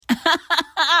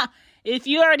If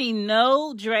you already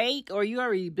know Drake or you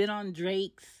already been on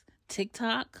Drake's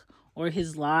TikTok or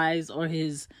his lives or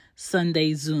his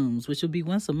Sunday Zooms, which will be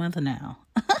once a month now.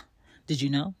 Did you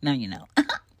know? Now you know.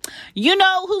 You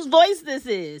know whose voice this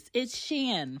is. It's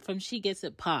Shan from She Gets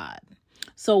It Pod.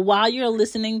 So while you're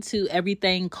listening to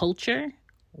Everything Culture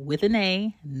with an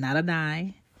A, not an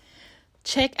I,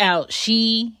 check out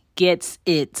She Gets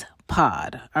It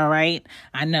Pod. All right.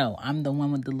 I know I'm the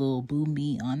one with the little boom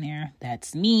me on there.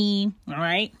 That's me. All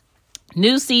right.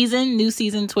 New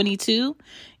season 22,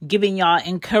 giving y'all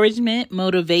encouragement,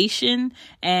 motivation,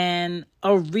 and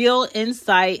a real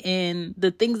insight in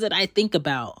the things that I think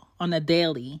about on a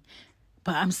daily,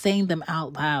 but I'm saying them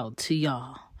out loud to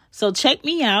y'all. So check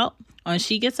me out on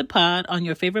She Gets a Pod on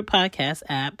your favorite podcast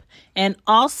app, and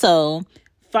also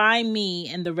find me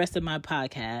and the rest of my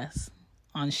podcasts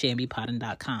on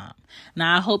shambypodden.com.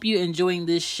 Now, I hope you're enjoying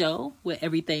this show with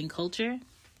Everything Culture.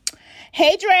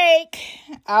 Hey, Drake,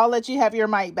 I'll let you have your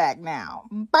mic back now.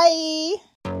 Bye.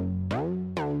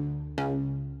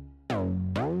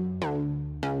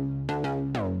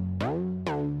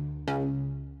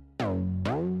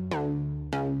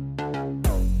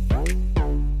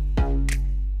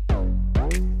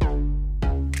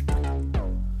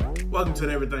 Welcome to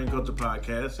the Everything Culture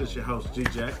Podcast. It's your host,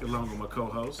 G-Jack, along with my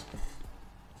co-host,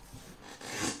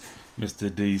 Mr.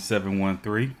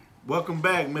 D713. Welcome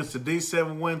back, Mr.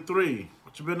 D713.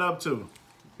 What you been up to?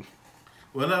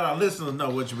 Well, let our listeners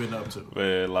know what you been up to.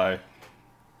 Man, like,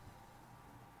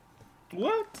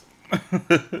 what?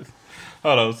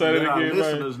 Hold on, say that Let our again,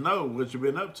 listeners know what you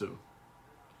been up to.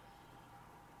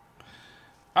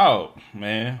 Oh,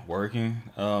 man, working,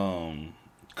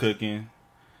 cooking.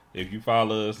 If you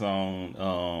follow us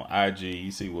on IG,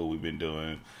 you see what we've been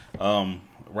doing.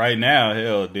 Right now,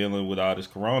 hell, dealing with all this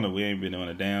corona, we ain't been doing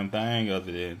a damn thing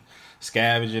other than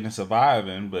scavenging and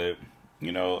surviving. But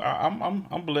you know,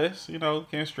 I'm blessed. You know,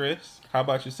 can't stress. How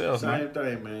about yourself, man? Same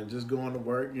thing, man. Just going to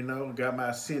work. You know, got my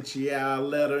essential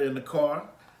letter in the car.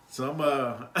 So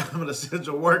I'm an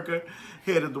essential worker,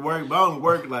 headed to work. But I only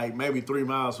work like maybe 3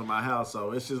 miles from my house,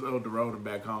 so it's just over the road and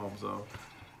back home. So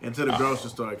into the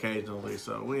grocery store occasionally.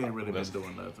 So we ain't really been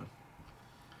doing nothing.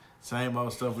 Same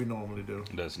old stuff we normally do.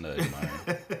 That's nuts,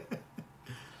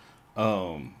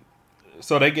 man.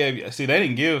 So they they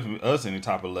didn't give us any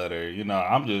type of letter. You know,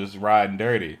 I'm just riding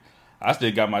dirty. I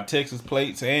still got my Texas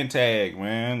plates and tag,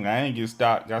 man. I ain't get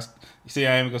stopped. You see,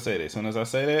 I ain't even gonna say that. As soon as I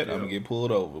say that, I'm gonna get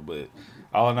pulled over. But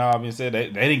all in all, I've been said they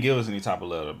didn't give us any type of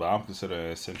letter, but I'm considered an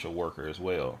essential worker as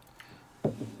well.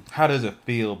 How does it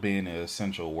feel being an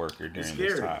essential worker during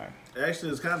this time?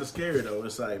 Actually, it's kind of scary, though.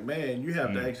 It's like, man, you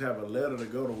have to actually have a letter to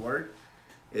go to work.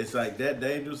 It's like that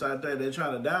dangerous out there. They're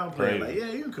trying to downplay it. Like,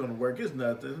 yeah, you can come to work. It's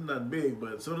nothing big.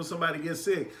 But as soon as somebody gets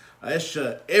sick, let's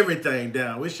shut everything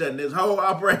down. We're shutting this whole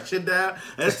operation down.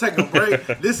 Let's take a break.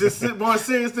 This is more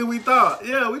serious than we thought.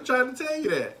 Yeah, we trying to tell you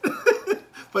that.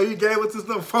 But you gave us this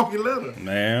little funky letter.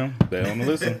 Man, they don't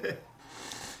listen.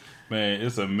 Man,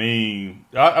 it's a meme.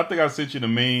 I think I sent you the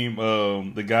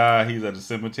meme. The guy, he's at the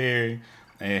cemetery,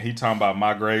 and he talking about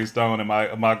my gravestone and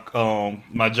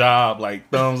my job, like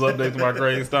thumbs up next to my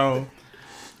gravestone.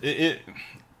 It's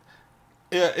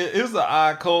an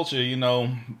odd culture, you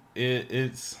know.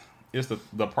 It's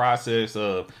the process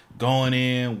of going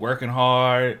in, working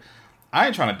hard. I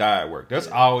ain't trying to die at work. That's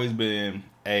always been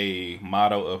a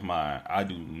motto of mine. I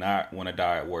do not want to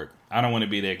die at work. I don't want to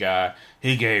be that guy.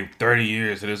 He gave 30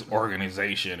 years to this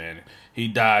organization and he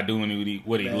died doing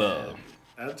what he loved.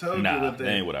 I told you that that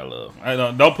ain't what I love.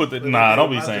 Don't put that. Nah, don't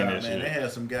be saying that shit. They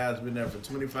had some guys been there for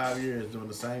 25 years doing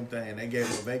the same thing. They gave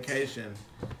him a vacation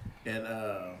and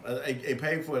they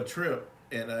paid for a trip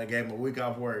and gave him a week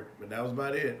off work. But that was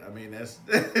about it. I mean, that's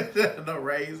no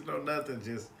raise, no nothing.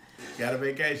 Just got a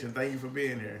vacation. Thank you for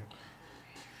being here.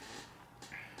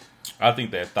 I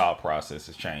think that thought process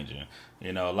is changing.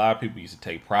 You know, a lot of people used to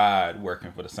take pride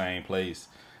working for the same place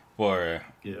for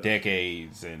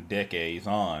decades and decades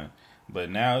on. But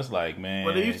now it's like, man.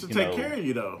 Well, they used to take care of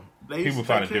you, though. People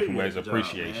find different ways of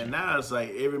appreciation. And now it's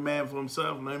like every man for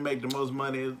himself. Let me make the most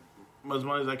money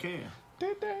as I can.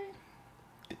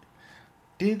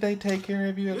 Did they take care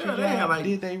of you at your job?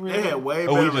 Did they really? They had way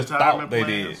better retirement plans,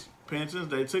 did. Pensions.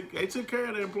 They took care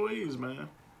of their employees, man.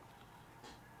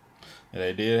 Yeah,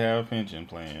 they did have pension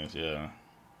plans, yeah.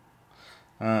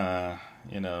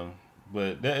 You know,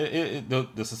 but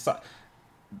the society.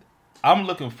 I'm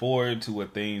looking forward to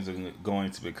what things are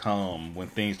going to become when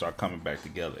things start coming back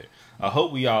together. I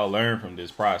hope we all learn from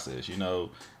this process. You know,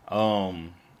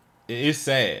 it's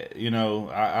sad. You know,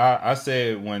 I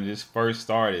said when this first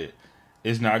started,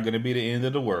 it's not going to be the end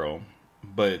of the world,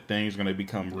 but things are going to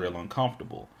become real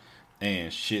uncomfortable.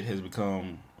 and shit has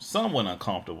become somewhat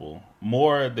uncomfortable,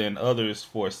 more than others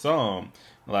for some.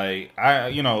 Like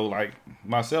like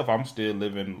myself, I'm still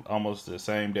living almost the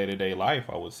same day-to-day life,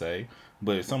 I would say,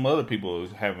 but some other people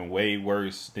is having way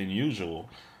worse than usual.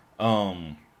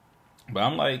 Um, but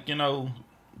I'm like,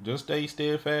 just stay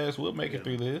steadfast. We'll make it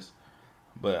through this.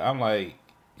 But I'm like,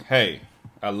 hey,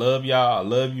 I love y'all. I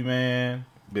love you, man.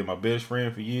 Been my best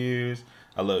friend for years.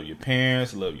 I love your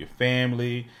parents. I love your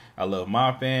family. I love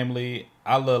my family.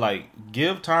 I love,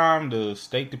 give time to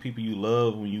stake the people you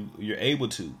love when you're able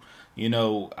to.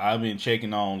 I've been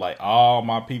checking on, all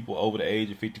my people over the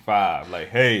age of 55. Like,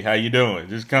 hey, how you doing?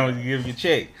 Just come to give you a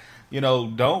check.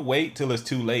 Don't wait till it's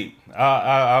too late.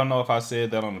 I don't know if I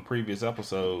said that on the previous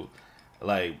episode.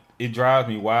 Like, it drives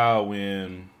me wild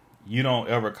when you don't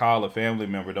ever call a family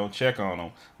member, don't check on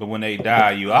them. But when they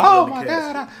die, oh my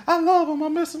God, I love them. I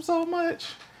miss them so much.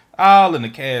 All in the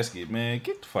casket, man.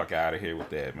 Get the fuck out of here with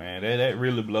that, man. That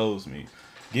really blows me.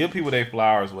 Give people their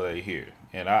flowers while they're here.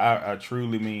 And I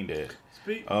truly mean that.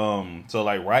 So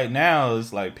right now,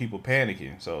 it's like people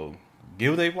panicking. So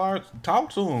give their flowers. Talk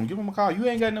to them. Give them a call. You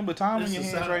ain't got nothing but time in your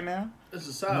hands right now. It's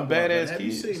a side badass Have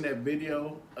kids. You seen that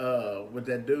video with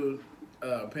that dude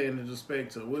paying his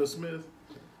respect to Will Smith?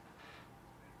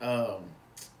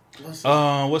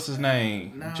 What's his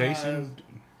name? Jason?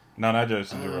 No, not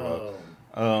Jason.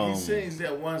 He sings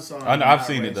that one song. I've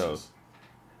seen it though.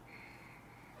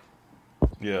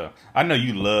 Yeah, I know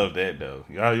you love that though.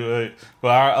 But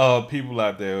our people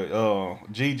out there,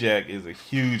 G Jack is a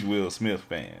huge Will Smith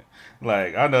fan.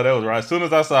 Like, I know that was right. As soon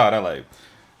as I saw it,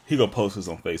 he gonna post this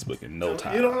on Facebook in no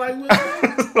time. You don't like Will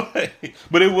Smith?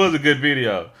 But it was a good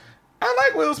video. I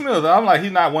like Will Smith. I'm like,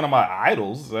 he's not one of my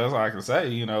idols. That's all I can say, I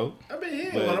mean, he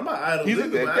ain't one of my idols. He's a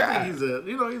good guy. I think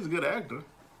he's a good actor.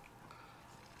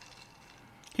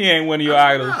 He ain't one of your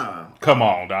idols. Nah. Come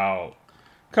on, dog.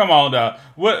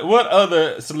 What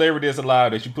other celebrity is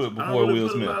alive that you put before Will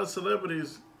Smith? A lot of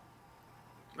celebrities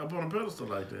up on a pedestal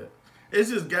like that.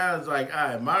 It's just guys I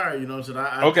admire, so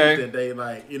I think that they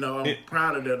I'm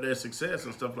proud of their success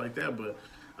and stuff like that. But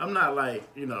I'm not I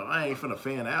ain't finna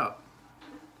fan out.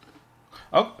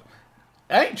 Oh,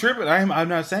 I ain't tripping. I'm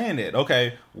not saying that.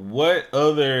 Okay, what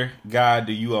other guy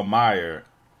do you admire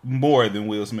more than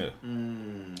Will Smith?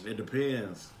 It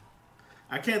depends.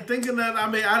 I can't think of that. I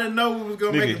mean, I didn't know we was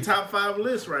gonna make a top 5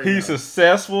 list right now. He's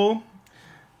successful.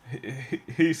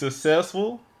 He's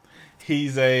successful.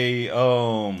 He's he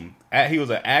was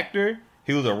an actor.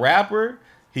 He was a rapper.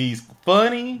 He's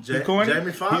funny. He's corny.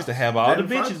 Jamie Foxx. He used to have all the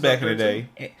bitches back in the day.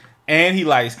 And he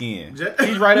light skinned.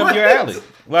 He's right up your alley.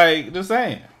 Like, just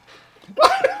saying.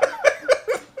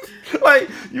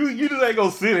 You just ain't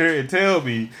gonna sit here and tell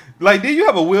me. Like, did you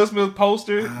have a Will Smith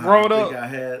poster growing up? I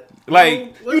had.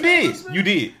 You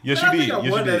did. Yes, you did. I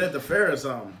won that at the fair or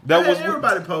something. That was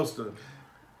everybody poster.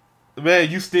 Man,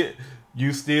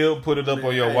 you still put it up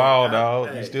on your wall,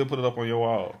 dog. You still put it up on your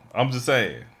wall. I'm just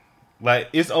saying. Like,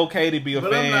 it's okay to be a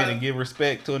fan and give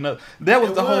respect to another. That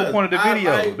was the whole point of the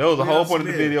video. That was the whole point of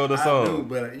the video of the song. I do,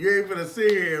 but you ain't gonna sit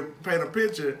here and paint a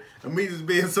picture of me just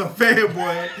being some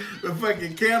fanboy with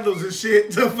fucking candles and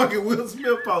shit to a fucking Will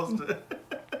Smith poster.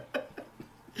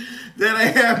 That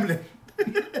ain't happening.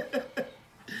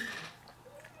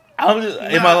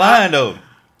 Am I lying though?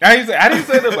 I didn't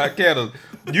say that about candles.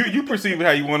 You perceive it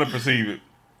how you want to perceive it,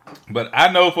 but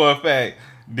I know for a fact.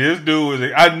 This dude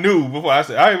was. I knew before I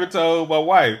said. I even told my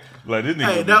wife, like, this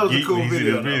nigga. Hey, that was a cool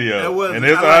video. And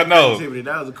that's how I know.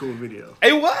 That was a cool video.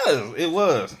 It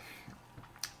was.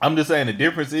 I'm just saying the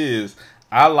difference is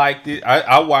I liked it.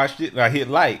 I watched it and I hit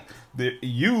like.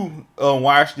 You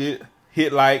watched it,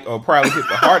 hit like, or probably hit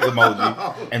the heart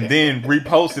emoji, and then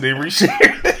reposted and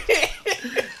reshared it.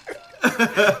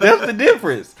 That's the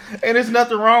difference. And there's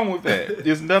nothing wrong with that.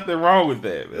 There's nothing wrong with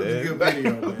that, man. It was a good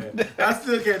video, man. I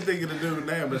still can't think of the dude's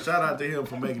name, but shout out to him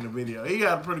for making the video. He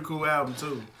got a pretty cool album,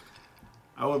 too.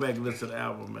 I went back and listened to the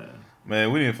album, man.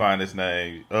 Man, we didn't find his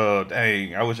name.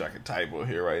 Dang, I wish I could type on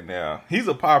here right now. He's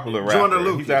a popular rapper. Jordan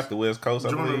Lucas. He's out the West Coast, I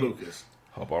believe. Jordan Lucas.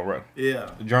 Hope I'm right.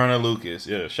 Yeah. Jordan Lucas.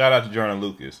 Yeah, shout out to Jordan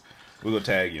Lucas. We're going to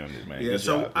tag you on this, man. Yeah,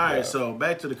 all right, so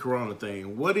back to the Corona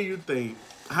thing. What do you think,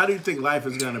 how do you think life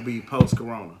is going to be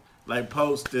post-Corona? Like,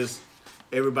 post this,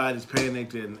 everybody's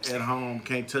panicked and at home,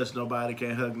 can't touch nobody,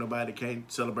 can't hug nobody, can't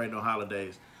celebrate no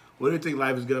holidays. What do you think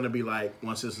life is going to be like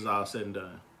once this is all said and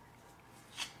done?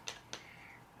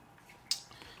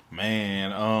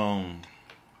 Man,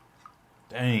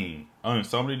 dang.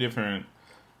 So many different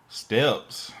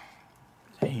steps.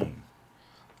 Dang.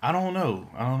 I don't know.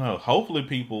 Hopefully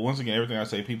people, once again, everything I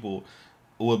say, people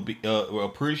will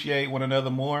appreciate one another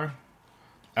more.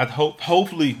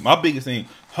 hopefully, my biggest thing,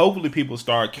 hopefully people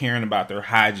start caring about their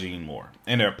hygiene more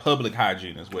and their public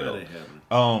hygiene as well.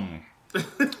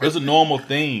 It's a normal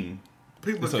thing.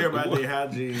 People care about their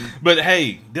hygiene. But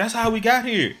hey, that's how we got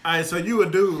here. All right, so you a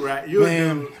dude, right? You a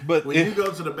dude. But when you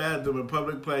go to the bathroom in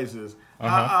public places,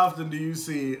 how often do you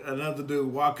see another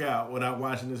dude walk out without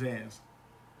washing his hands?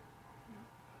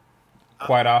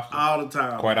 Quite often. All the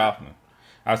time. Quite often.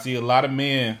 I see a lot of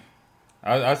men.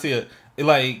 I see it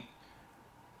like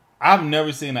I've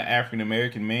never seen an African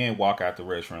American man walk out the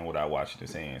restaurant without washing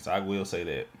his hands. I will say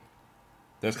that.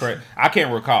 That's correct. I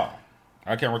can't recall.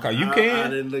 You can? I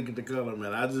didn't look at the color,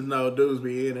 man. I just know dudes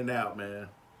be in and out, man.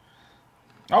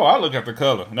 Oh, I look at the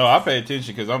color. No, I pay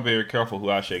attention because I'm very careful who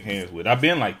I shake hands with. I've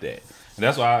been like that. And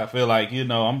that's why I feel like,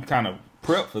 I'm kind of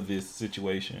prepped for this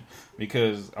situation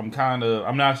because I'm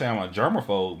not saying I'm a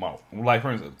germaphobe. Like,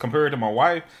 for instance, compared to my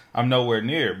wife, I'm nowhere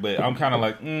near. But I'm kind of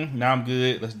like, now I'm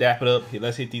good. Let's dap it up.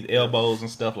 Let's hit these elbows and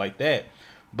stuff like that.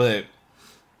 But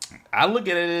I look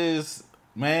at it as,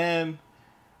 man,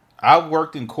 I've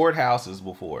worked in courthouses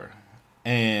before.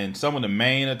 And some of the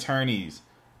main attorneys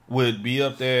would be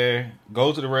up there,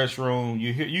 go to the restroom.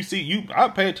 I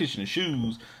pay attention to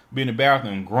shoes, be in the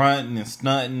bathroom, grunting and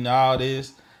stunting, all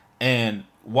this, and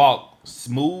walk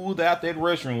smooth out that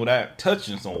restroom without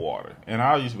touching some water. And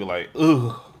I used to be like,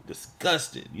 ugh,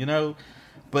 disgusted,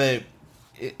 But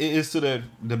it's to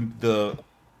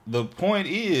the point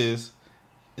is,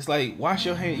 it's like, wash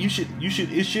your hands.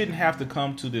 It shouldn't have to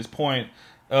come to this point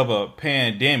of a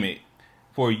pandemic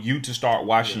for you to start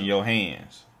washing your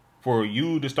hands. For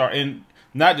you to start, and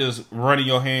not just running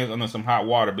your hands under some hot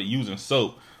water, but using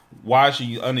soap,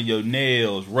 washing under your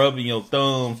nails, rubbing your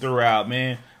thumb throughout,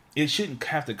 man. It shouldn't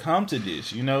have to come to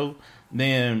this,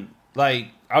 Then, like,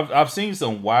 I've seen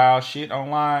some wild shit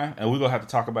online, and we're going to have to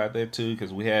talk about that too,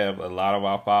 because we have a lot of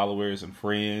our followers and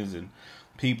friends and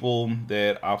people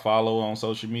that I follow on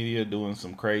social media doing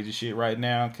some crazy shit right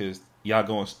now, because y'all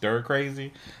going stir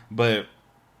crazy. But,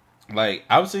 like,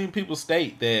 I've seen people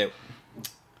state that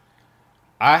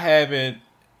I haven't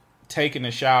taken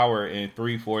a shower in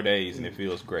 3-4 days and it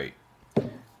feels great.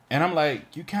 And I'm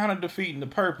like, you kind of defeating the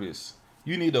purpose.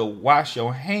 You need to wash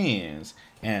your hands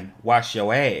and wash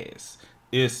your ass.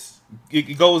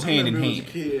 It goes hand in hand.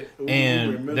 Kid,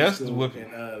 and that's what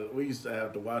we used to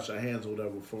have to wash our hands or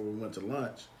whatever before we went to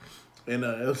lunch. And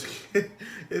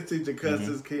his teacher cussed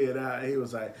his kid out. And he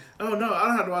was like, "Oh no, I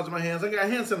don't have to wash my hands. I got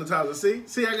hand sanitizer.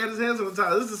 See, I got his hand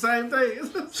sanitizer. It's the same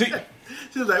thing." See,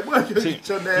 she was like, "What?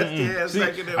 Your nasty ass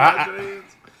taking it wash your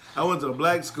hands?" I went to a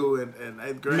black school in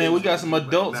 8th grade. Man, we got some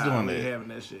adults doing that. Having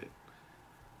that shit.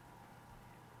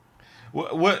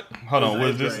 What? Hold on.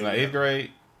 Was this in the 8th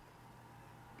grade?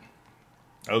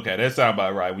 Okay, that sounds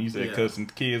about right. When you said cussing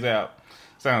kids out,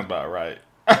 sounds about right.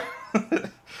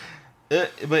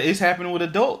 But it's happening with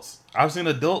adults. I've seen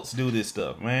adults do this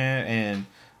stuff, man, and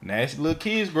nasty little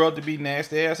kids grow up to be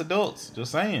nasty ass adults.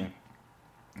 Just saying.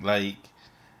 Like,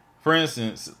 for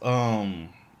instance, and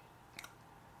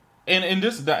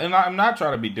I'm not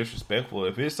trying to be disrespectful.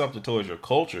 If it's something towards your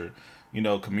culture,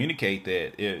 communicate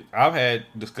that. I've had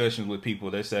discussions with people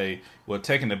that say, well,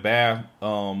 taking a bath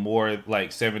more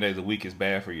like 7 days a week is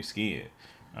bad for your skin.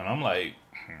 And I'm like,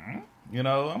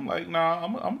 I'm like, no,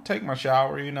 I'm gonna take my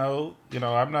shower, I'm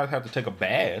not have to take a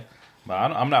bath, but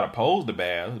I'm not opposed to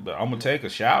baths, but I'm gonna take a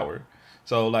shower.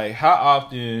 So, like, how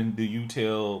often do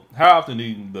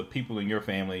the people in your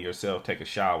family and yourself take a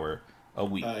shower a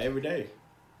week? Every day.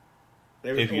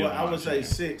 I would say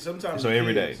 6. Sometimes. So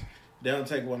every day. They'll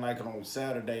take one like on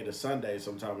Saturday to Sunday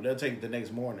sometimes, but they'll take it the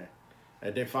next morning.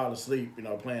 If they fall asleep,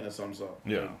 playing or something.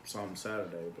 Some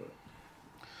Saturday, but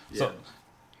yeah. So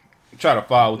try to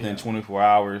fall within 24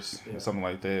 hours or something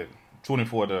like that.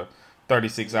 24 to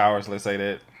 36 hours, let's say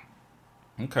that.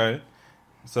 Okay.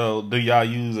 So do y'all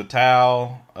use a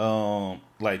towel,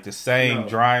 like the same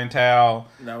drying towel?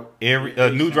 No.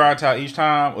 New drying towel each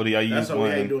time, or do y'all use That's why one?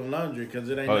 we ain't doing laundry because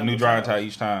it ain't. A new drying towel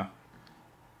each time.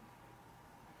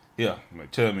 Yeah,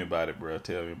 tell me about it, bro.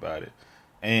 Tell me about it.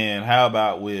 And how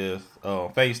about with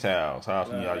face towels? How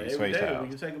often y'all use face towels? We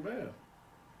can take a bath.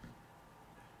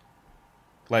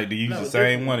 Like, do you use the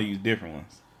same one or use different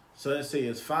ones? So let's see.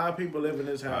 It's 5 people live in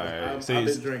this house. Right. I've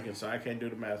been drinking, so I can't do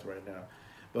the math right now.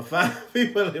 But 5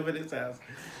 people live in this house.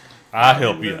 I'll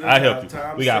help you.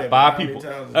 We got 5 people.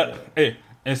 Hey,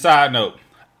 and side note,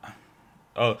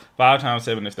 5 times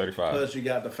 7 is 35. Plus you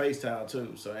got the face towel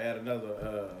too, so add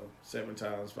another 7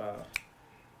 times 5.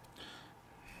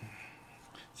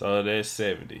 So that's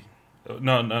 70.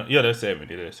 No, yeah, that's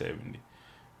 70. That's 70.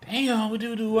 Damn, we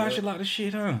do watch a lot of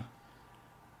shit, huh?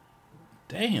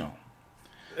 Damn.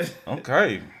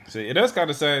 Okay. See, that's kind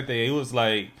of the same thing. It was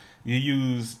like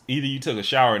either you took a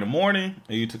shower in the morning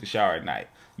or you took a shower at night.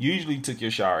 You usually took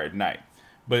your shower at night.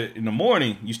 But in the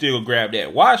morning, you still grab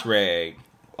that wash rag,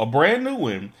 a brand new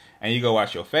one, and you go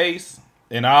wash your face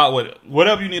and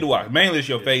whatever you need to wash. Mainly it's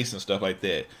your face and stuff like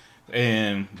that.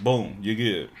 And boom, you're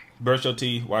good. Brush your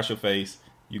teeth, wash your face,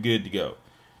 you're good to go.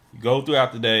 You go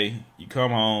throughout the day, you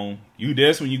come home,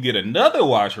 that's when you get another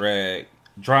wash rag,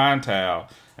 drying towel,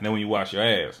 and then when you wash your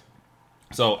ass.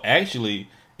 So actually,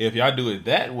 if y'all do it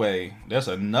that way, that's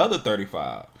another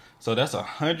 35. So that's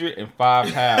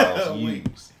 105 towels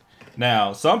used.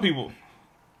 Now, some people,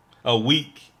 a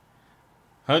week,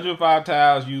 105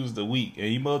 towels used a week,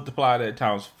 and you multiply that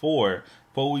times 4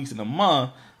 weeks in a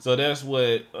month. So that's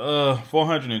what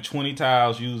 420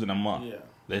 towels used in a month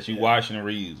that you washing and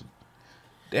reusing.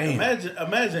 Damn.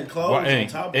 Imagine clothes on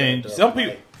top of and that. Some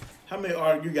people, how many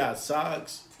are you got?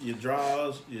 Socks, your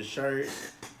drawers, your shirt,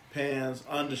 pants,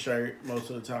 undershirt. Most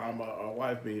of the time, a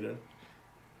wife beater.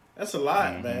 That's a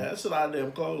lot, man. That's a lot of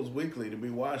them clothes weekly to be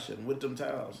washing with them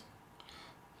towels.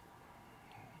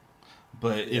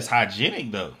 But it's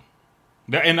hygienic though.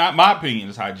 In my opinion,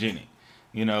 it's hygienic.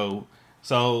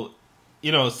 So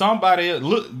somebody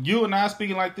look. You and I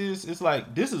speaking like this. It's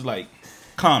like this is like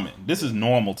common. This is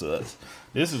normal to us.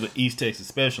 This is an East Texas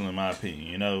special, in my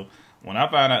opinion. When I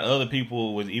found out other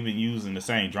people was even using the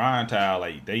same drying towel,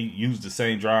 like they use the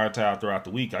same drying towel throughout the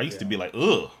week, I used to be like,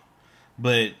 ugh.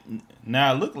 But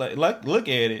now look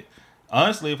at it.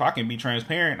 Honestly, if I can be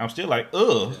transparent, I'm still like,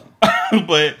 ugh.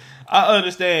 But I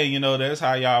understand, that's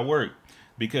how y'all work.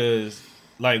 Because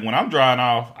like when I'm drying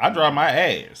off, I dry my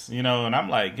ass, and I'm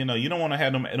like, you don't want to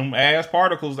have them ass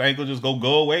particles. Ain't gonna just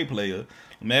go away, player.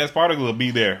 Them ass particles will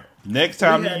be there next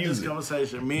time you use it. We had this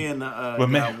conversation. Me and the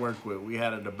guy I work with, we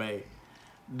had a debate.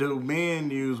 Do men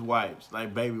use wipes,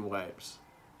 like baby wipes,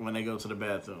 when they go to the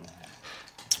bathroom?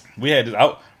 We had this.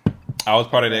 I was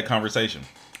part of that conversation.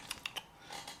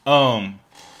 The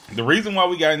reason why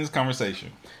we got in this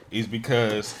conversation is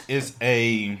because it's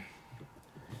a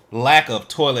lack of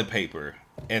toilet paper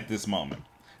at this moment.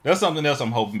 That's something else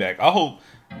I'm hoping back. I hope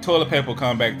toilet paper will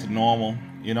come back to normal.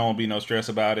 Won't be no stress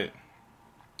about it.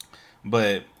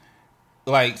 But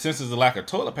like, since there's a lack of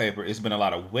toilet paper, it's been a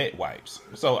lot of wet wipes.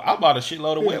 So I bought a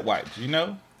shitload of wet wipes,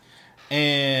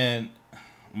 And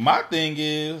my thing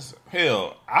is,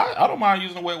 hell, I don't mind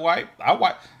using a wet wipe. I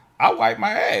wipe my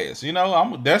ass.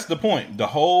 That's the point. The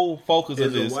whole focus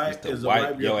of this is to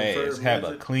wipe your ass. Have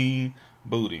a clean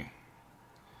booty.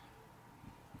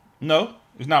 No,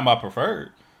 it's not my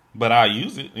preferred, but I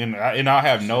use it, and I'll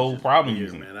have no problem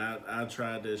using it. Man, I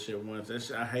tried that shit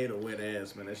once. I hate a wet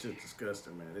ass, man. That shit's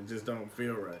disgusting, man. It just don't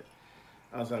feel right.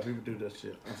 Outside people do that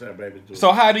shit. Outside babies do it.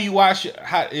 So how do you wash it?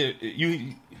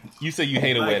 You say you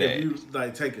hate a wet ass. You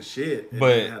like take a shit,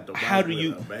 but have to wipe how do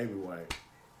you a baby wipe?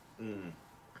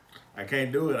 I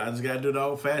can't do it. I just gotta do the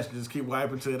old fashioned. Just keep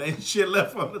wiping till there ain't shit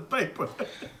left on the paper.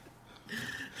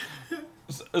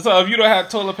 So if you don't have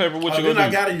toilet paper, what you gonna do?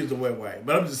 I gotta use the wet wipe.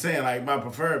 But I'm just saying, like, my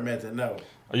preferred method, no.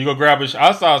 Are you gonna grab a shirt?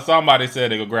 I saw somebody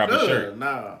said they go grab a shirt.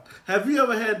 Nah. Have you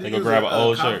ever had to use grab an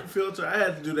old coffee shirt filter? I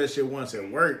had to do that shit once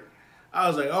at work. I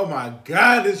was like, oh my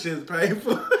God, this shit's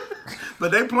painful.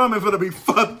 But they plumbing for to be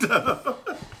fucked up.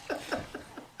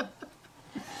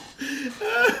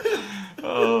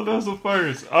 Oh, that's the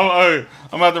first. I'm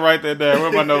about to write that down.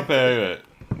 Where my notepad at?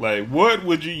 Like, what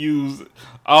would you use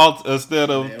instead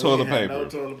of toilet paper? No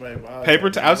toilet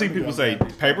paper. I've seen people say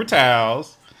paper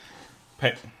towels.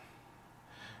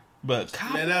 But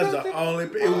man, that's the only.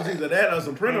 It was either that or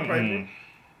some printer paper.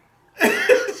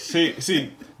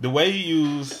 See, the way you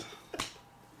use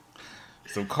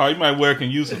some car, you might work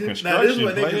and use some construction. Now this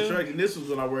was when construction. This was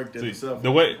when I worked at myself.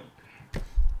 The way.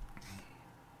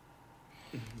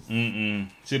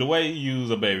 See, the way you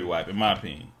use a baby wipe, in my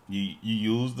opinion, you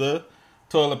use the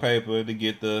toilet paper to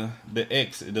get the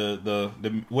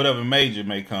whatever major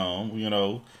may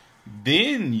come,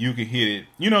 then you can hit it.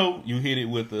 You hit it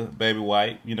with the baby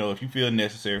wipe. If you feel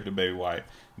necessary for the baby wipe,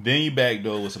 then you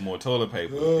backdoor with some more toilet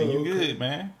paper, and you good,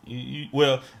 man. And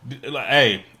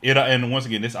once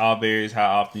again, this all varies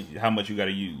how much you got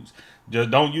to use.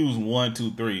 Just don't use 1,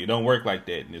 2, 3. It don't work like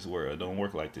that in this world. Don't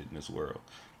work like that in this world.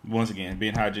 Once again,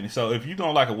 being hygienic. So if you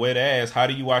don't like a wet ass, how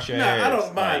do you wash your ass? I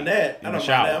don't mind that. In the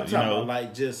shower, I'm talking about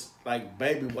like just like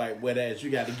baby wipe wet ass. You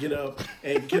got to get up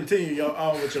and continue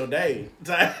on with your day.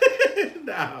 No,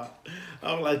 I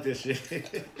don't like this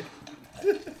shit.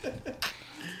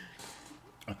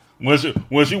 Once you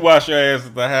wash your ass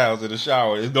at the house in the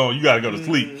shower, you got to go to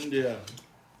sleep. Yeah.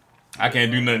 I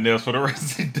can't do nothing else for the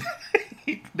rest of the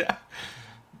day.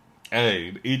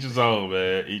 Hey, each his own,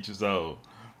 man. Each his own.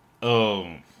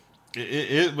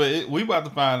 We about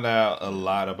to find out a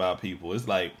lot about people. It's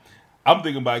like I'm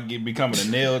thinking about becoming a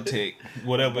nail tech,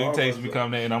 whatever it takes to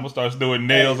become that, and I'm gonna start doing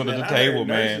nails under the table,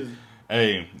 man.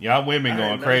 Hey, y'all women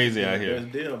going crazy out here.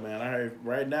 Best deal, man. I heard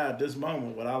right now at this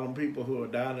moment with all them people who are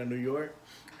down in New York,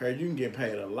 heard you can get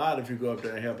paid a lot if you go up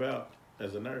there and help out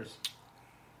as a nurse.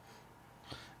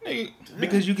 Nigga,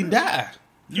 because you can die.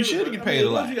 You should get paid a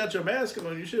lot. Once you got your mask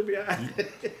on, you should be all right.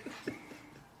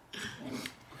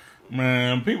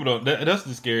 Man, people don't. That's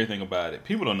the scary thing about it.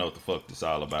 People don't know what the fuck this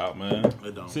all about, man.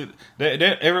 They don't. See,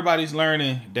 everybody's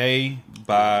learning day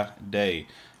by day.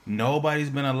 Nobody's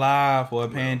been alive for a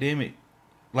pandemic.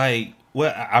 Like,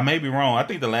 well, I may be wrong. I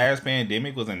think the last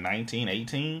pandemic was in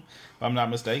 1918, if I'm not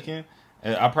mistaken.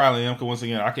 I probably am, because once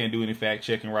again, I can't do any fact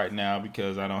checking right now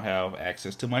because I don't have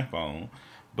access to my phone.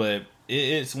 But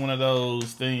it's one of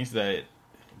those things that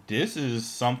this is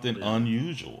something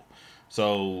unusual.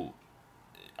 So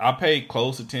I pay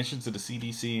close attention to the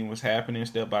CDC and what's happening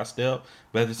step by step.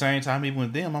 But at the same time, even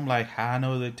with them, I'm like, how I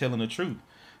know they're telling the truth?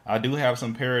 I do have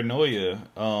some paranoia,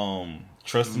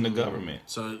 trusting the government.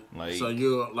 So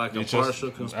you're like a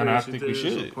partial conspiracy and I think theorist, we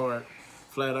should. A part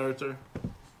flat earther?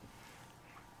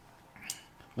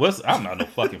 I'm not no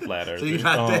fucking flat earther. So you're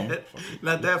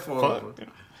not that far over.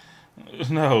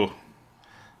 No,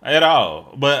 at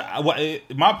all. But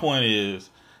my point is,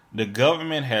 the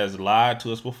government has lied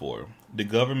to us before. The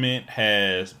government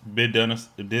has been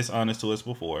dishonest to us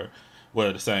before.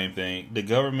 Well, the same thing. The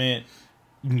government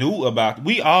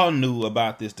we all knew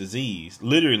about this disease.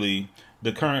 Literally,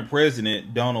 the current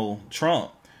president, Donald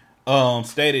Trump,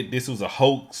 stated this was a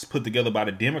hoax put together by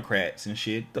the Democrats and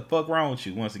shit. The fuck wrong with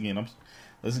you? Once again,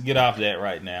 let's get off that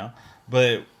right now.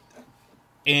 But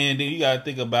and then you gotta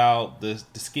think about the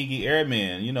Tuskegee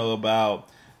Airmen, about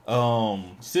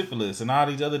syphilis and all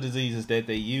these other diseases that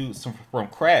they use from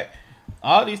crack.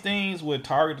 All these things were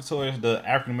targeted towards the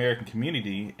African American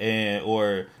community,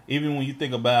 or even when you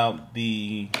think about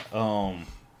the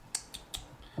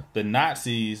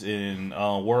Nazis in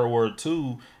World War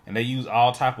II, and they use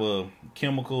all type of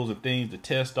chemicals and things to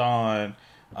test on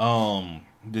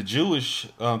the Jewish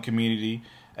community,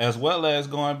 as well as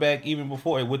going back even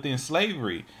before within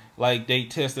slavery. Like, they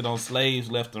tested on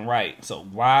slaves left and right. So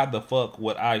why the fuck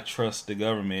would I trust the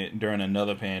government during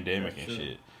another pandemic and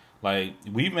shit? Like,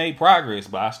 we've made progress,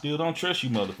 but I still don't trust you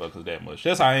motherfuckers that much.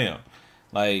 That's how I am.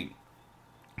 Like,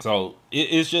 so it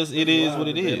is what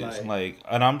it is. Like,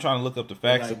 and I'm trying to look up the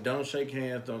facts. Like, don't shake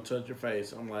hands, don't touch your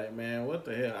face. I'm like, man, what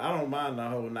the hell? I don't mind the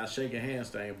whole not shaking hands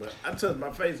thing, but I touch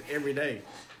my face every day.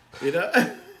 You know?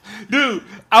 Dude,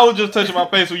 I was just touching my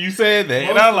face when you said that,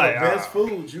 and I'm like, best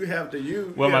foods you have to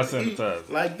use. What am I sanitized?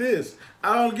 Like this.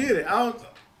 I don't get it.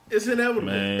 It's inevitable.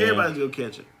 Man. Everybody's gonna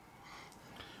catch it.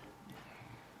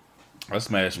 I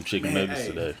smashed some chicken nuggets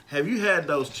today. Have you had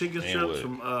those chicken strips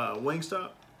from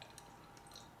Wingstop?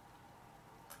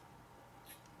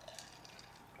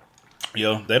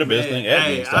 Yo, they're the best thing at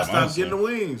Wingstop. I stopped getting the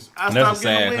wings. I'm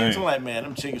like, man,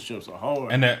 them chicken strips are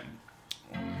hard. And that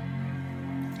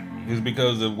is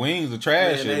because the wings are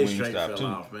trash at Wingstop too.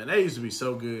 Off, man. They used to be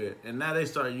so good, and now they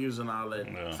start using all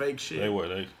that fake shit.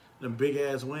 Them big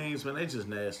ass wings, man, they just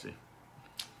nasty.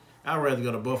 I'd rather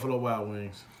go to Buffalo Wild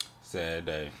Wings. Sad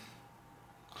day.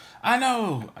 I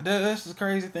know. That's the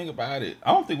crazy thing about it.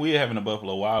 I don't think we're having a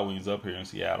Buffalo Wild Wings up here in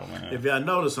Seattle, man. If y'all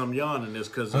notice, I'm yawning this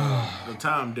because of the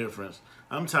time difference.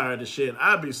 I'm tired of shit.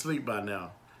 I'd be asleep by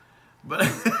now. But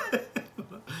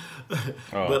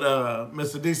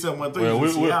Mr. D713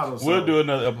 is in Seattle. We'll do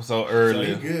another episode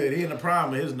earlier. So he good. He in the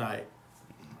prime of his night.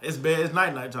 It's bad. It's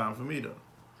night time for me, though.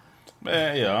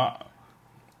 Man, yeah.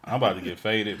 I'm about to get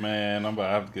faded, man. I'm about to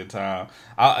have a good time.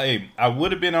 I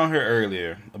would have been on here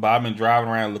earlier, but I've been driving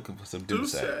around looking for some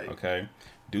Douce. Okay,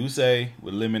 Douce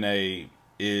with lemonade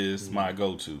is my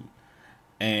go-to,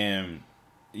 and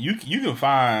you can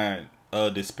find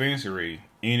a dispensary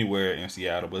anywhere in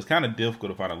Seattle, but it's kind of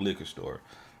difficult to find a liquor store.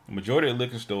 The majority of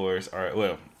liquor stores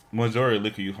majority of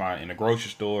liquor you find in the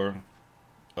grocery store,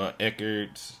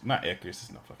 Eckerd's, not Eckerd's.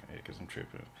 It's not fucking Eckerd's. I'm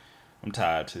tripping. I'm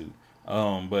tired too.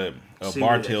 But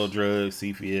Bartell Drugs,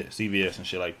 CVS and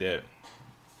shit like that.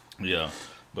 Yeah.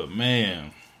 But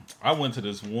man, I went to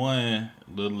this one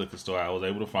little liquor store I was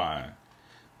able to find.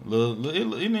 I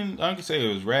can say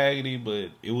it was raggedy, but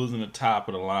it wasn't the top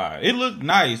of the line. It looked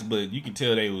nice, but you can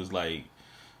tell they was like,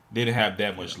 didn't have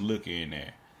that much liquor in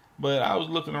there. But I was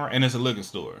looking around, and it's a liquor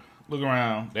store. Look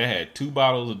around, they had 2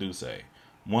 bottles of Douce.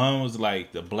 One was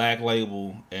like the black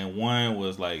label, and one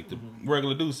was like the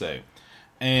regular Douce.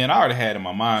 And I already had in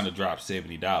my mind to drop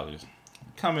 $70.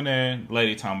 Coming there,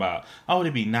 lady talking about,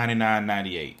 it'd be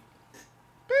 $99.98.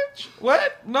 bitch,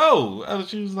 what? No.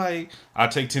 She was like, I'll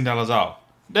take $10 off.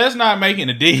 That's not making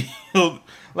a deal.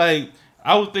 Like,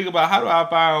 I was thinking about how do I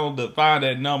find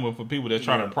that number for people that's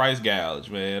trying to price gouge,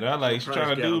 man. I like, she's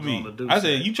trying to do me. I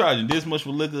said, you charging this much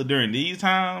for liquor during these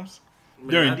times?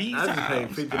 Man, I just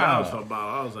paid $50 for a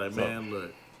bottle. I was like, man,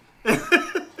 look.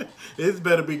 It's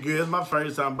better be good. It's my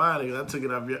first time buying it. I took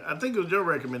it off I think it was your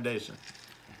recommendation.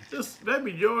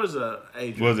 Maybe yours,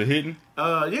 Adrian. Was it hitting?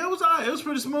 Yeah, it was all right. It was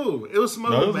pretty smooth. It was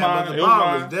smooth, no, it was man. mine. But the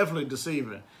bottle was definitely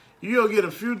deceiving. You'll get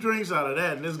a few drinks out of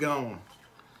that, and it's gone.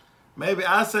 Maybe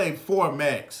I say 4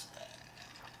 max.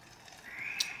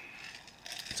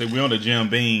 So we on the Jim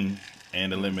Beam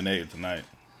and the lemonade tonight.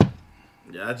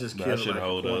 Yeah, I just killed like a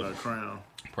quarter of Crown.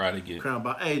 Probably get Crown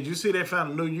bottle. Hey, did you see they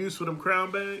found a new use for them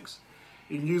Crown bags?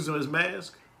 You can use them as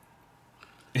mask.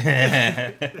 So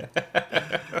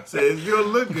it's gonna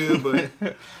look good,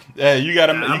 but hey, you get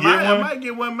one. I might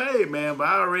get one made, man. But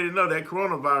I already know that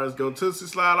coronavirus go tootsie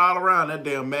slide all around that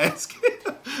damn mask.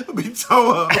 Be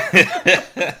tore up.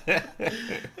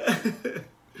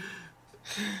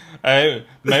 Hey,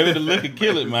 maybe the liquor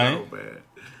kill it, man. So bad.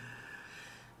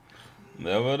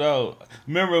 Never know.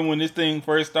 Remember when this thing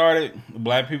first started?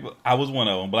 Black people, I was one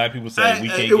of them. Black people say we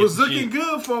can't. It was looking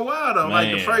good for a while though. Man.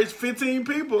 Like the first 15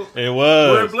 people, it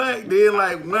was were black. Then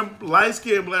like one light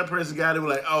skinned black person got it.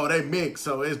 Was like, oh, they mix,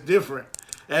 so it's different.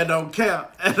 That don't count.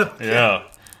 Yeah.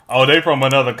 Oh, they from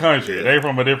another country. Yeah. They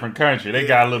from a different country. They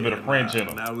got a little bit of French in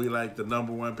them. Now we like the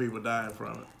number one people dying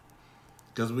from it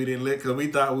because we didn't because we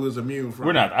thought we was immune from it.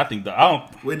 We're not. I think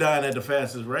we're dying at the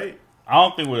fastest rate. I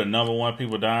don't think we're the number one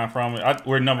people dying from it.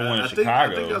 We're number one in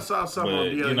Chicago. I think I saw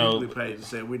something on the other page that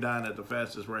said we're dying at the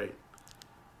fastest rate.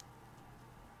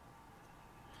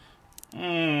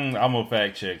 I'm going to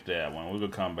fact check that one. We're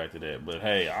going to come back to that. But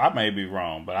hey, I may be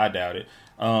wrong, but I doubt it.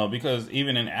 Because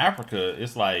even in Africa,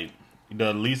 it's like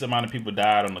the least amount of people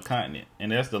died on the continent.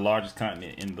 And that's the largest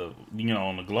continent in the,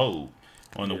 on the globe,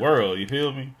 on the world. You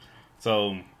feel me?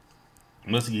 So,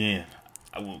 once again,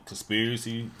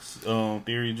 conspiracy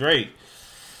theory Drake.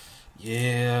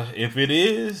 Yeah, if it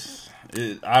is,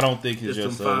 I don't think it's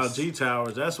just them 5G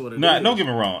towers. That's what it is. Don't get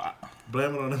me wrong.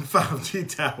 Blame it on them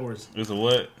 5G towers. It's a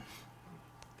what?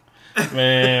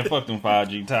 Man, fuck them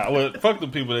 5G towers. Well, fuck the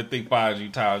people that think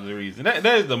 5G towers are the reason. That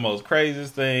is the most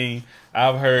craziest thing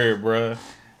I've heard, bruh.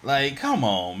 Like, come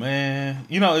on, man.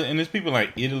 And there's people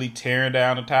like Italy tearing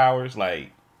down the towers,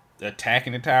 like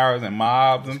attacking the towers and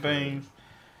mobs and things.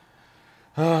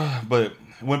 But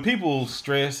when people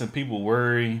stress and people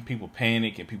worry, people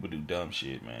panic and people do dumb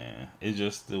shit, man. It's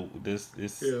just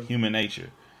human nature.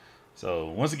 So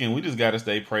once again, we just got to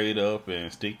stay prayed up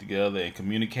and stick together and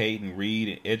communicate and read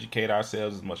and educate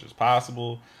ourselves as much as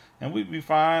possible, and we'd be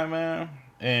fine, man.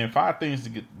 And find things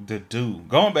to do.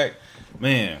 Going back,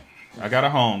 man. I got a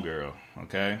homegirl.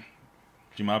 Okay,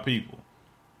 she my people.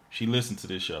 She listens to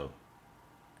this show.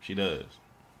 She does.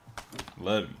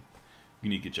 Love you. You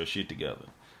need to get your shit together.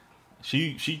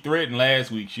 She threatened last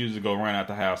week she was going to go run out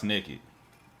the house naked.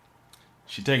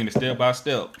 She taking it step by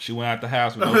step. She went out the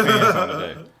house with no pants on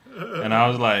today. And I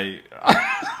was like,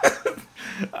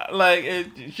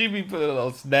 she be putting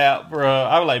on Snap, bro.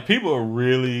 I was like, people are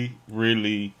really,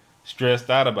 really stressed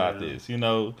out about this, And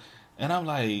I'm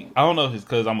like, I don't know if it's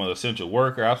because I'm an essential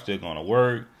worker. I'm still going to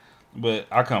work. But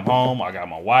I come home, I got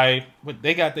my wife. But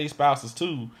they got their spouses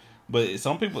too. But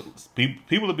some people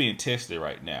are being tested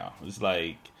right now. It's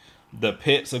like the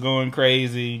pets are going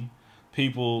crazy.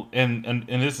 People, and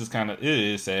this is it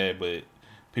is sad, but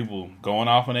people going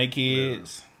off on their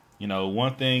kids.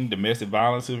 One thing, domestic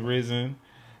violence has risen.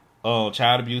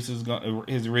 Child abuse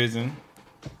has risen.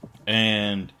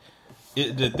 And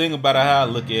the thing about how I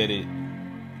look at it,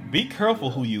 be careful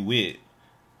who you with.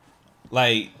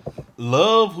 Like,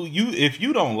 love who you, if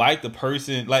you don't like the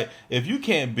person, like, if you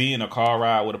can't be in a car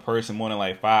ride with a person more than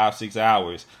like 5-6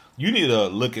 hours, you need to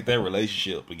look at that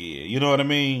relationship again. You know what I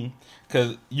mean?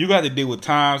 Because you got to deal with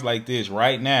times like this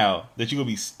right now that you're going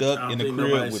to be stuck in the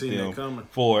crib with them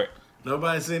for.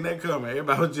 Nobody seen that coming.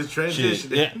 Everybody was just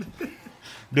transitioning. Yeah.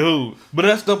 Dude, but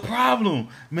that's the problem,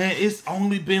 man. It's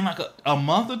only been like a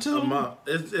month or two. A month.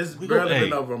 It's barely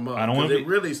been over a month. It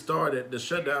really started. The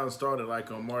shutdown started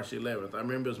like on March 11th. I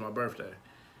remember it was my birthday,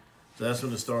 so that's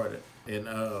when it started. And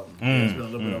it's been a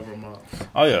little bit over a month.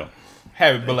 Oh yeah,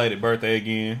 happy belated birthday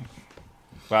again.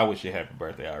 Well, I wish you happy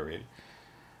birthday already.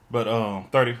 But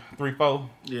 33-4.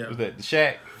 Yeah. Was that the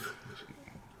Shaq?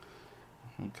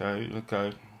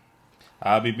 Okay.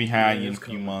 I'll be behind you in a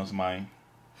few months, man.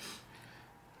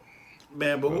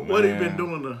 Man, but what have you been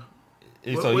doing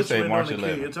So you say March 11th.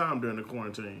 Kill your time during the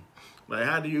quarantine? Like,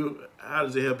 how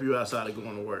does it help you outside of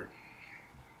going to work?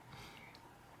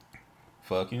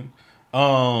 fucking.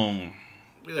 Have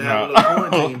a little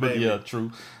quarantine, but baby. yeah,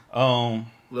 true. Little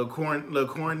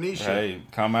cornisha. Hey,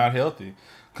 come out healthy.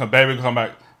 Come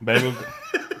back. Baby.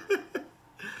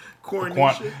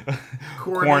 Cornisha.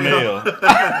 Cornell.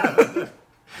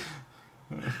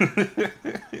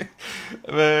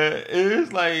 Man,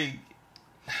 it's like,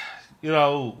 you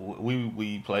know,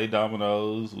 we play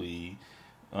dominoes, we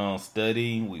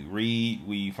study, we read,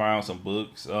 we found some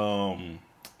books.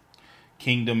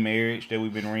 Kingdom Marriage that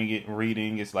we've been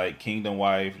reading. It's like Kingdom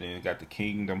Wife, then it got the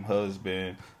Kingdom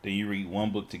Husband. Then you read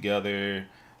one book together,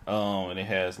 and it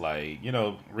has like, you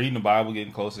know, reading the Bible,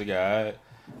 getting closer to God,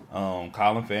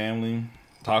 calling family,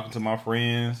 talking to my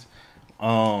friends.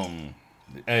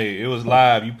 Hey, it was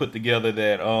live. You put together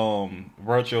that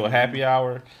virtual happy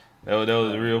hour. That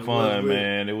was real fun,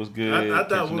 man. It was good. I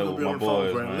thought we catching up would be with on my the phone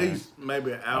boys, for at man. least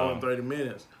maybe an hour and 30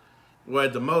 minutes. Well,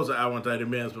 at the most, an hour and 30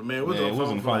 minutes. But, man, we was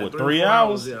on the phone for like 3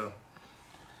 hours. Yeah.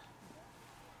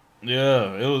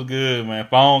 Yeah, it was good, man.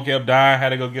 Phone kept dying. Had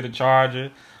to go get a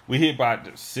charger. We hit about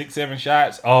 6-7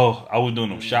 shots. Oh, I was doing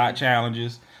them shot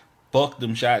challenges. Fuck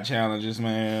them shot challenges,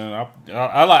 man.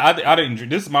 I didn't drink.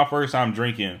 This is my first time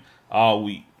drinking all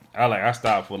week. I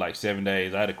stopped for like 7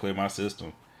 days. I had to clear my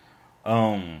system.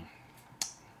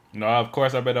 You know, of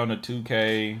course, I bet on the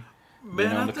 2K.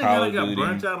 Man, on I the think Call I of got Duty.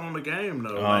 burnt out on the game,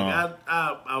 though. Like,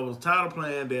 I was tired of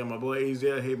playing. Then my boy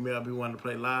Easier hit me up. He wanted to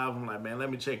play live. I'm like, man, let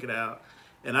me check it out.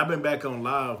 And I've been back on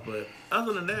live. But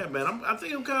other than that, man, I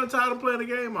think I'm kind of tired of playing the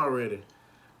game already.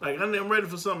 Like, I'm ready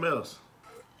for something else.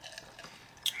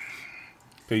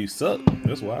 Cause you suck.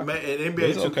 That's why. Man, in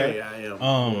NBA 2K, okay. I am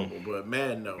horrible. But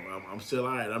Madden, no. I'm still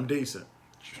all right. I'm decent.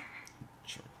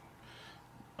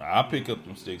 I'll pick up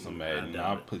them sticks on Madden and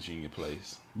I'll put you in your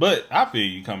place. But I feel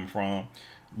you coming from.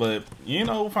 But, you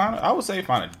know, I would say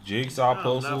find a jigsaw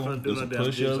puzzle, do some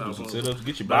push-ups, do some sit-ups,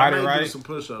 get your body right. I may do some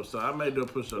push-ups, so I may do a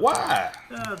push-up. Why?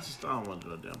 I don't want to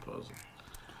do a damn puzzle.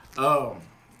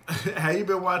 Have you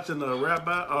been watching the rap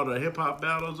battle or the hip-hop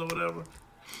battles or whatever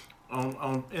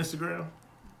on Instagram?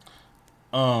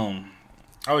 Oh,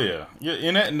 yeah.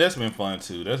 And that's been fun,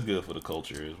 too. That's good for the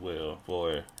culture as well.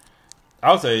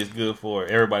 I would say it's good for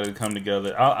everybody to come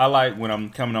together. I like when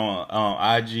I'm coming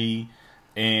on IG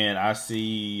and I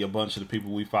see a bunch of the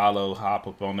people we follow hop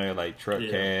up on there, like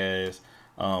Truckcast,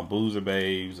 Boozer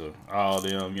Babes, or all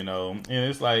them, you know. And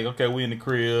it's like, okay, we in the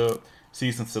crib,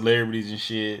 see some celebrities and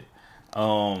shit.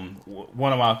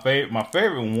 One of my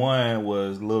favorite one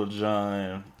was Lil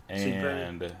Jon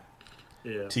and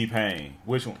T-Pain.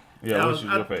 Which one? Yeah, which was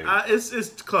your favorite?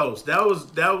 It's close.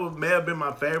 That may have been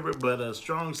my favorite, but a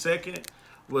strong second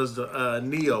was the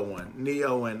Neo one.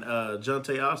 Neo and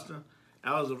Jonte Austin.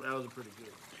 That was a pretty good.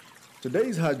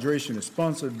 Today's hydration is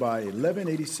sponsored by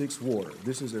 1186 Water.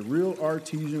 This is a real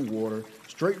artesian water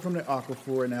straight from the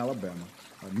aquifer in Alabama,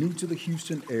 new to the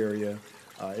Houston area,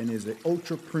 and is an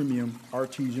ultra premium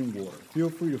artesian water.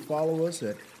 Feel free to follow us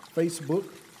at Facebook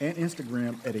and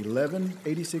Instagram at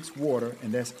 1186 Water,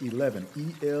 and that's 11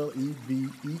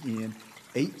 ELEVEN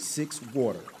 86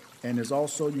 Water. And there's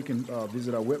also, you can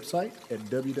visit our website at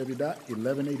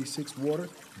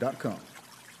www.1186water.com.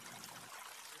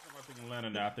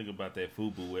 Atlanta, now I think about that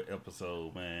FUBU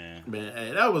episode, man. Man,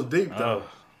 hey, that was deep though.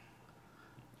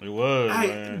 It was,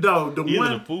 man. No, either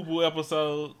the FUBU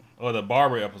episode or the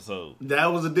Barber episode.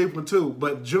 That was a deep one too.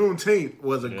 But Juneteenth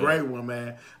was a great one,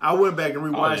 man. I went back and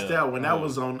rewatched that one. That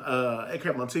was on it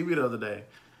came on TV the other day.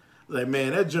 Like,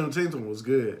 man, that Juneteenth one was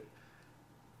good.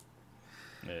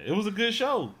 Yeah, it was a good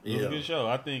show. It was a good show.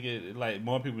 I think it like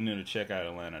more people need to check out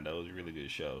Atlanta. That was a really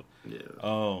good show.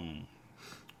 Yeah.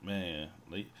 Man,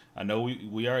 I know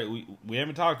we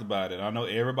haven't talked about it. I know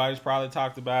everybody's probably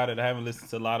talked about it. I haven't listened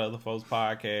to a lot of other folks'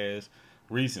 podcasts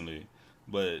recently,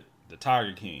 but the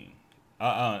Tiger King.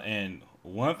 And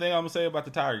one thing I'm gonna say about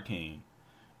the Tiger King,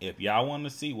 if y'all want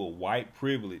to see what white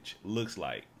privilege looks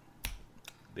like,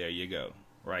 there you go,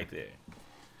 right there.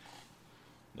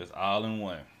 That's all in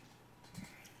one.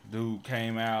 Dude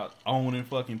came out owning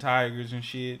fucking tigers and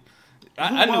shit.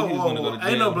 I knew he was gonna go to jail.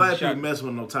 Ain't no black people messing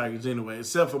with no tigers anyway,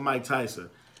 except for Mike Tyson.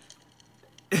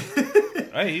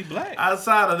 Hey, he black.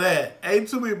 Outside of that, ain't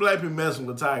too many black people messing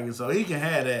with tigers, so he can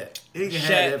have that. He can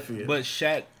have that feel. But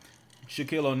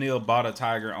Shaquille O'Neal bought a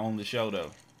tiger on the show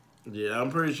though. Yeah, I'm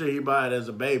pretty sure he bought it as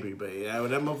a baby, but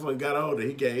when that motherfucker got older,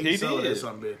 he sold that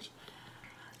some bitch.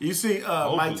 You see,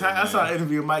 Mike Tyson. I saw an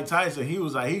interview with Mike Tyson. He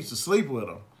was like, he used to sleep with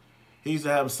him. He used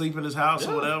to have him sleep in his house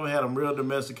or whatever, had him real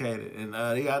domesticated. And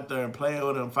he out there and playing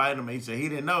with him, fighting him. He said he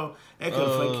didn't know they could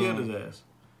have killed his ass.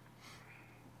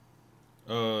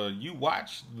 You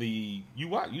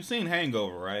seen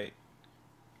Hangover, right?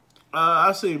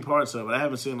 I've seen parts of it. I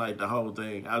haven't seen like the whole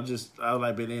thing. I've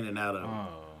like been in and out of it.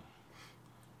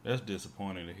 That's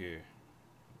disappointing to hear.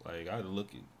 Like I look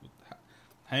at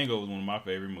Hangover was one of my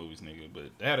favorite movies, nigga.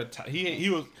 But they had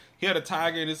he had a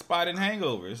tiger in his spot in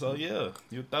Hangover, so yeah,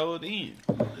 you throw it in.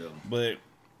 Yeah. But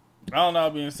all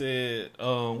that being said,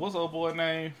 what's old boy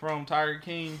name from Tiger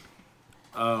King?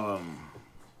 Forgot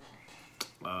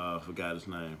his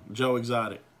name. Joe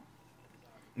Exotic.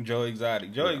 Joe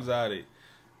Exotic. Joe Exotic.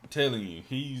 I'm telling you,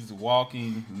 he's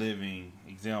walking, living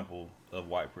example of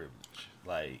white privilege.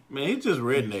 Like, man, he's just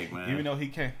redneck, man. Even though he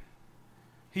can't,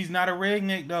 he's not a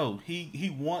redneck though.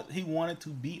 He wanted to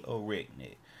be a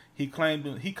redneck. He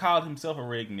called himself a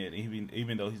redneck,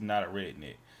 even though he's not a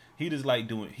redneck. He just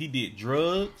like he did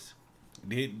drugs.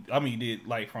 Did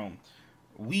like from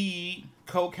weed,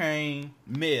 cocaine,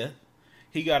 meth.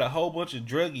 He got a whole bunch of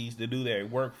druggies to do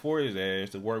that work for his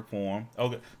ass, to work for him.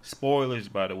 Okay, spoilers,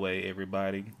 by the way,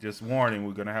 everybody. Just warning,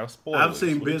 we're gonna have spoilers. I've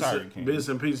seen bits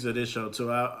and pieces of this show too.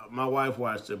 My wife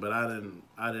watched it, but I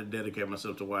didn't dedicate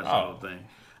myself to watch the whole thing.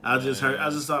 I just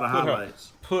saw the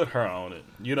highlights. Put her on it.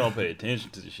 You don't pay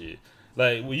attention to the shit.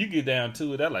 Like when you get down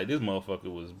to it, that like this motherfucker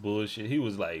was bullshit. He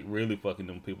was like really fucking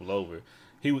them people over.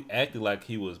 He acted like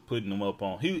he was putting them up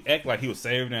on. He acted like he was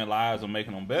saving their lives or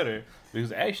making them better. But he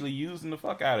was actually using the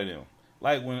fuck out of them.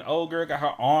 Like when old girl got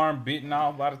her arm bitten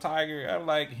off by the tiger, I was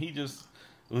like he just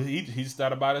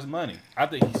thought about his money. I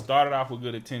think he started off with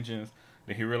good intentions.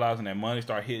 Then he realizing that money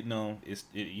started hitting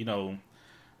him.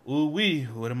 Ooh wee,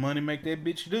 what the money make that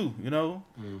bitch do? You know,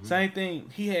 Same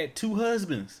thing. He had 2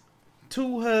 husbands,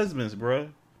 bruh.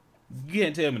 You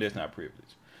can't tell me that's not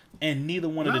privilege. And neither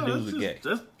one of the dudes are gay.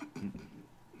 That's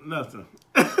nothing.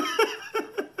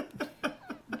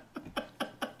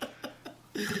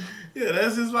 Yeah,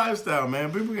 that's his lifestyle,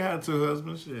 man. People can have 2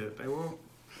 husbands. Shit, they won't.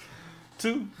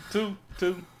 Two.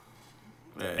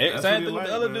 Yeah, same thing with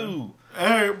the other dude.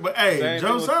 Hey,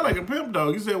 Joe sound like a pimp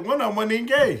though. You said one of them wasn't even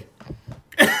gay.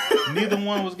 Neither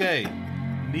one was gay.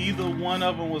 Neither one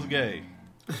of them was gay.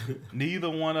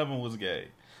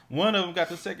 One of them got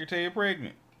the secretary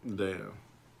pregnant. Damn.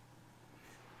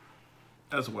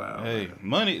 That's wild. Hey,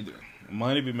 man.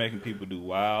 money be making people do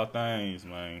wild things,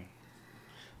 man.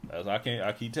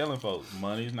 I keep telling folks,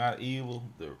 money's not evil.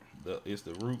 It's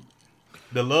the root.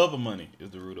 The love of money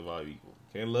is the root of all evil.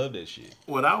 Can't love that shit.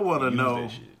 What I want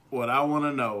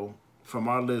to know from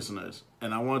our listeners,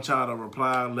 and I want y'all to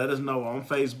reply, let us know on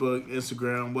Facebook,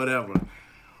 Instagram, whatever.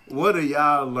 What are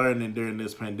y'all learning during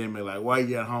this pandemic? Like, while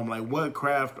you're at home, like, what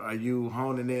craft are you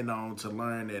honing in on to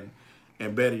learn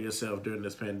and better yourself during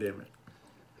this pandemic?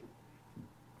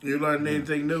 You learning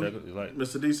anything new,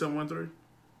 Mr. D713?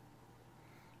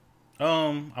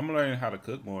 I'm learning how to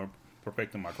cook more,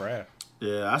 perfecting my craft.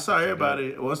 Yeah, I saw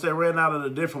everybody, once they ran out of the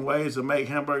different ways to make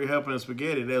hamburger helper and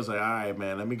spaghetti, they was like, all right,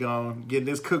 man, let me go and get in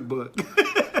this cookbook.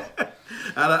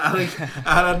 I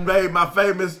done made my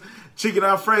famous chicken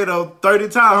Alfredo 30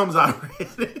 times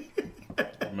already.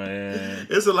 Man.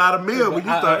 It's a lot of meal when you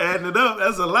start adding it up.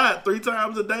 That's a lot. 3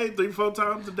 times a day, 3-4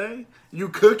 times a day. You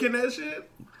cooking that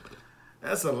shit?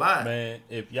 That's a lot. Man,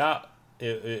 if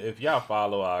y'all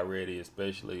follow already,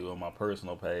 especially on my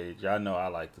personal page, y'all know I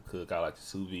like to cook. I like to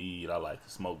sous vide. I like to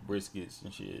smoke briskets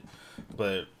and shit.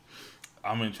 But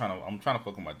I'm trying to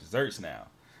fuck with my desserts now.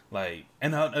 Like,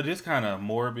 and this kind of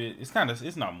morbid. It's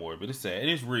not morbid. It's sad.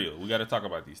 It's real. We got to talk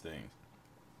about these things.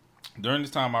 During this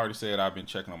time, I already said I've been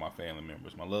checking on my family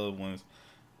members, my loved ones.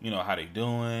 You know how they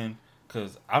doing?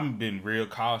 Cause I've been real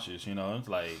cautious. You know, it's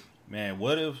like, man,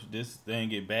 what if this thing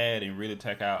get bad and really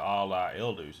take out all our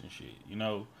elders and shit, you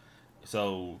know?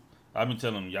 So I've been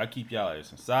telling them, y'all keep y'all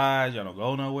ass inside, y'all don't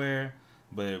go nowhere.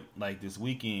 But like this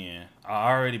weekend,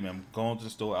 I already been going to the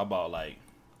store. I bought like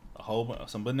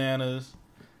some bananas,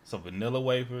 some vanilla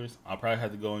wafers. I'll probably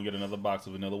have to go and get another box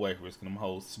of vanilla wafers because them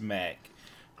hoes smack.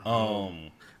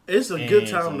 It's a good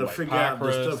time to figure out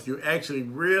the stuff you actually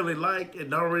really like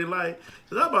and don't really like.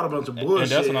 Because I bought a bunch of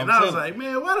bullshit, and I was like,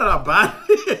 man, why did I buy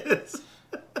this?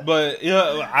 But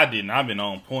yeah, I didn't. I've been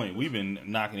on point. We've been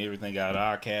knocking everything out of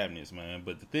our cabinets, man.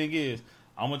 But the thing is,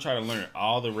 I'm going to try to learn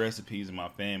all the recipes in my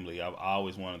family I've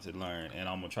always wanted to learn, and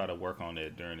I'm going to try to work on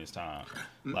that during this time.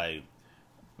 Like,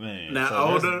 man. Now,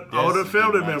 so older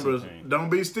family members, don't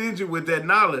be stingy with that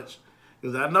knowledge.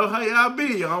 Because I know how y'all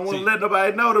be. I don't want to let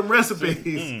nobody know them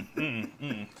recipes.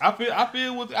 I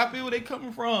feel where they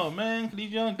coming from, man. Cause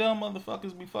these young dumb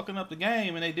motherfuckers be fucking up the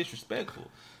game and they disrespectful.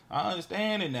 I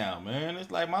understand it now, man. It's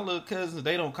like my little cousins,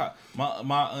 they don't call.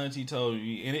 My auntie told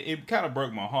me, and it kind of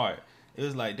broke my heart. It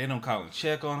was like they don't call and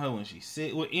check on her when she's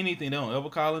sick. With anything, they don't ever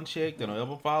call and check. They don't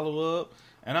ever follow up.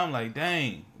 And I'm like,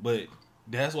 dang. But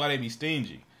that's why they be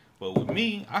stingy. But with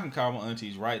me, I can call my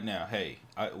aunties right now. Hey,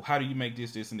 how do you make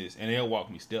this, and this? And they'll walk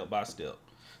me step by step.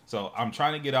 So I'm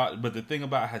trying to get out. But the thing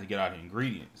about it, I have to get out the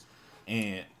ingredients.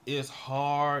 And it's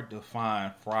hard to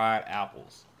find fried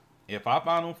apples. If I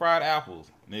find them fried apples,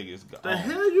 niggas go. The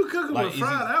hell you cooking with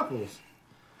fried apples?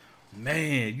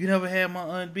 Man, you never had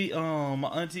my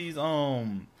auntie's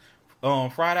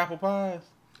fried apple pies?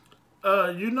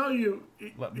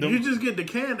 You just get the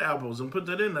canned apples and put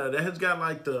that in there. That has got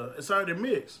like it's already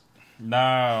mixed.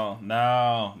 No.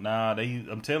 They use.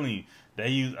 I'm telling you,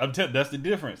 that's the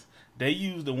difference. They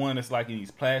use the one that's like in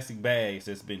these plastic bags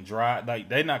that's been dried. Like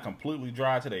they're not completely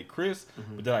dry to they crisp,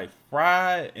 but they're like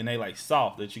fried and they like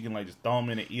soft that you can like just throw them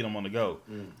in and eat them on the go.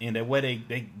 And that way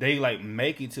they like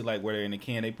make it to like where they're in the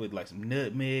can. They put like some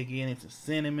nutmeg in it, some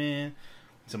cinnamon,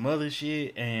 some other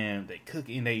shit, and they cook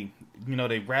it and they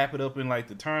wrap it up in like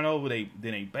the turnover. Then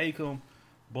they bake them.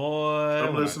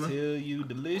 Boy, when I tell you,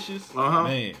 delicious,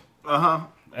 man.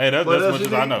 Hey, that's as much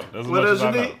as I know. That's as much as I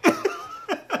know.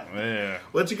 Man,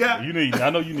 what you got? I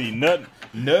know you need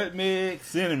nutmeg,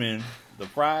 cinnamon, the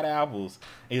fried apples.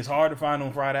 It's hard to find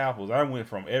them fried apples. I went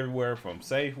from everywhere, from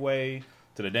Safeway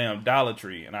to the damn Dollar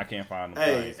Tree, and I can't find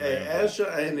them. Ask your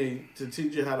auntie to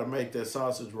teach you how to make that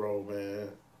sausage roll, man.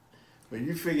 When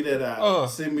you figure that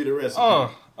out, send me the recipe.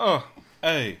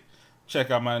 Hey, check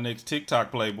out my next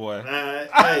TikTok, Playboy.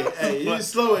 Hey, you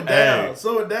slow it down. Hey.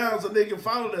 Slow it down so they can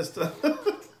follow that stuff.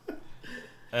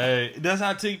 Hey, that's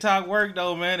how TikTok work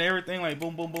though, man. Everything like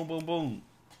boom, boom, boom, boom, boom.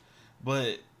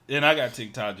 But then I got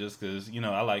TikTok just because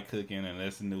I like cooking, and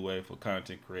that's a new way for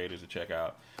content creators to check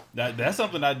out. That's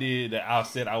something I did that I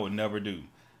said I would never do,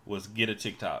 was get a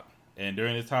TikTok. And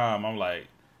during this time, I'm like,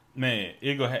 man,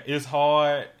 it's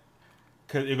hard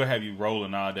because it's gonna have you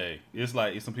rolling all day. It's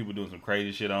like it's some people doing some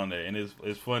crazy shit on there, and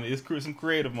it's funny. It's some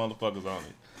creative motherfuckers on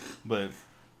it. But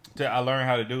I learned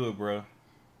how to do it, bro.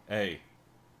 Hey,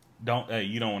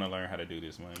 you don't want to learn how to do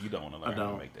this, man. You don't want to learn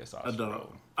how to make that sausage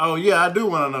roll. Oh yeah, I do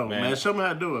want to know, man. Show me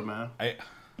how to do it, man. I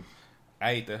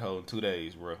ate that whole 2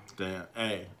 days, bro. Damn,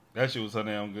 hey. That shit was so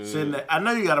damn good. I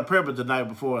know you got to prep it the night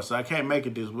before, so I can't make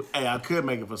it this week. Hey, I could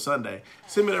make it for Sunday.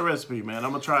 Send me that recipe, man.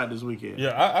 I'm going to try it this weekend.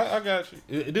 Yeah, I got you.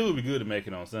 It would be good to make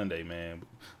it on Sunday, man.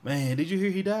 Man, did you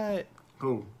hear he died?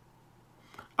 Who?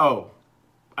 Oh,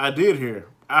 I did hear.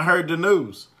 I heard the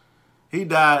news. He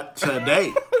died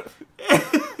today.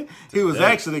 He was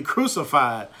actually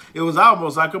crucified. It was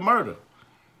almost like a murder.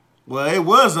 Well, it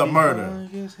was a murder.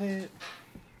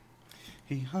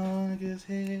 He hung his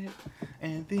head,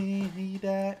 and then he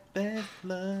died. That's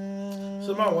love.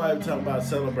 So my wife talking about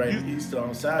celebrating Easter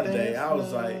on Saturday. I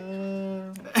was like,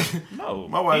 no.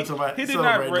 My wife talking about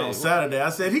celebrating on Saturday. I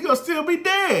said, he gonna still be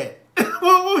dead.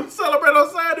 What we celebrate on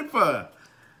Saturday for?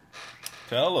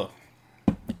 Tell her.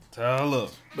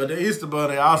 But the Easter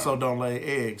Bunny also don't lay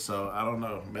eggs, so I don't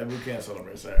know. Maybe we can't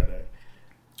celebrate Saturday.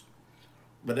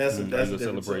 But that's a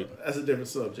different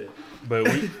subject. But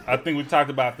I think we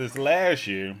talked about this last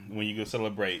year when you go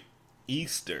celebrate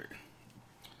Easter.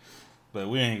 But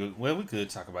we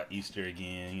could talk about Easter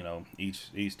again.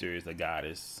 Easter is a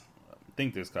goddess. I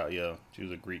think this called she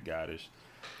was a Greek goddess,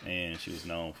 and she was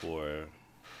known for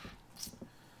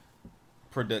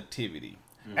productivity.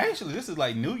 Actually, this is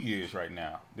like New Year's right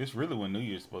now. This really when New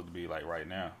Year's is supposed to be like right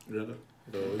now. Really?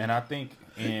 And I think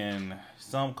in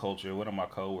some culture, one of my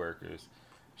coworkers,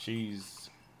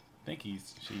 she's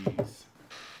Pakistani,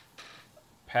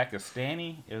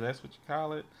 if that's what you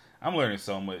call it. I'm learning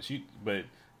so much. But I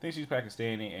think she's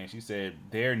Pakistani, and she said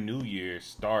their New Year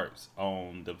starts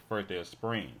on the first day of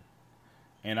spring.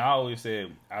 And I always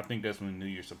said I think that's when New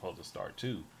Year's supposed to start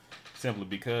too, simply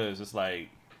because it's like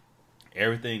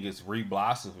everything is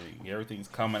reblossoming, everything's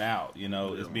coming out.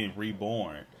 It's being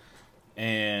reborn,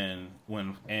 and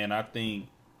I think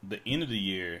the end of the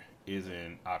year is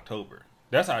in October.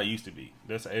 That's how it used to be.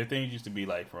 Everything used to be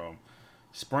like from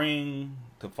spring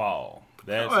to fall.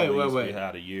 That's wait.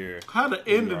 How the year. How the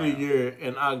end of the year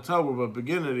in October, but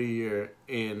beginning of the year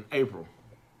in April.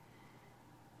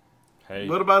 Hey,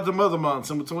 what about the other months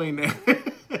in between there?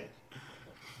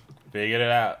 Figure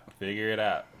it out. Figure it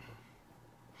out.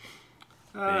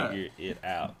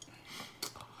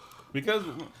 Because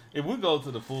if we go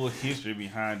to the full history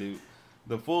behind it,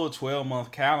 the full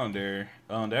 12-month calendar,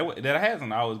 that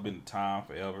hasn't always been time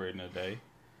forever in a day.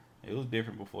 It was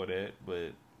different before that,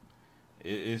 but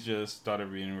it's just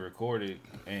started being recorded,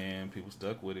 and people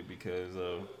stuck with it because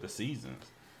of the seasons.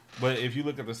 But if you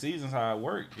look at the seasons, how it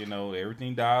worked,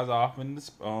 everything dies off in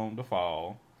the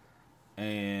fall,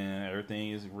 and everything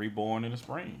is reborn in the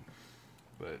spring.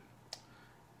 But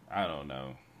I don't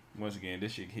know. Once again,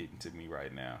 this shit hitting to me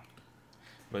right now.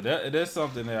 But that's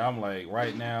something that I'm like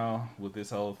right now with this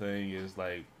whole thing is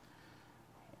like,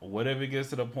 whatever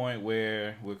gets to the point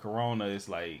where with Corona, it's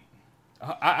like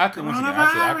I think once again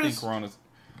I think Corona's.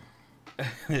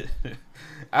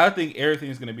 I think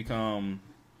everything's gonna become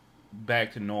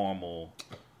back to normal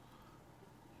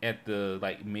at the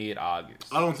like mid-August.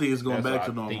 I don't think it's going back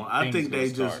to normal. I think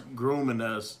they just grooming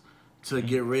us to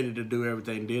get ready to do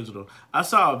everything digital. I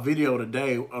saw a video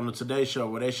today on the Today Show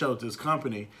where they showed this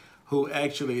company who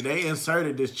actually they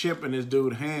inserted this chip in this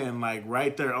dude's hand like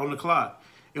right there on the clock.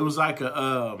 It was like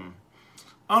a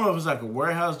I don't know if it's like a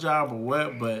warehouse job or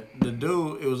what, but the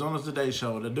dude, it was on the Today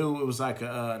Show. The dude, it was like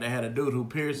they had a dude who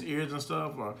pierced ears and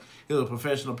stuff, or he was a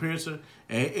professional piercer,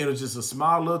 and it was just a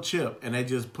small little chip, and they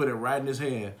just put it right in his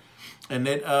hand. And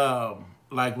then,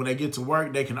 like when they get to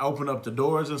work, they can open up the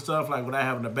doors and stuff, like without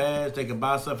having a badge. They can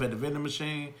buy stuff at the vending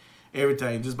machine,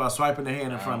 everything, just by swiping their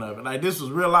hand in front of it. Like this was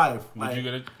real life. Would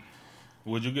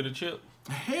you get a chip?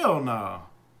 Hell no.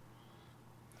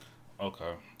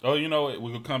 Okay. Oh, you know what?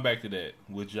 We're going to come back to that.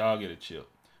 Would y'all get a chip?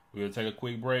 We're going to take a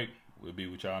quick break. We'll be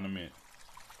with y'all in a minute.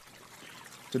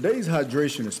 Today's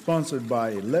hydration is sponsored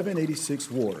by 1186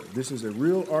 Water. This is a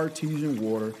real artesian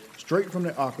water straight from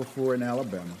the aquifer in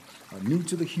Alabama, new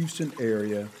to the Houston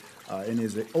area, and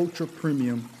is an ultra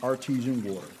premium artesian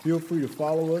water. Feel free to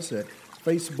follow us at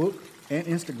Facebook and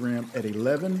Instagram at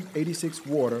 1186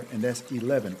 Water, and that's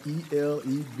 11,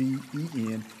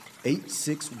 E-L-E-V-E-N,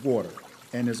 86 Water.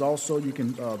 And there's also, you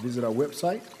can visit our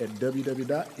website at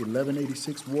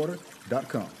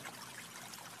www.1186water.com.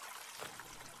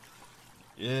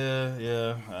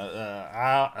 Yeah.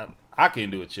 I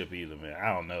can't do a chip either, man.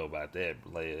 I don't know about that.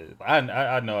 Like,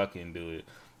 I know I can do it.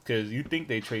 Because you think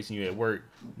they tracing you at work,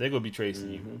 they're going to be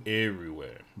tracing you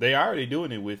everywhere. They already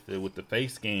doing it with the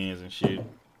face scans and shit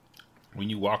when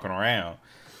you walking around.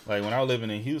 Like, when I was living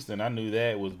in Houston, I knew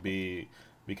that was big.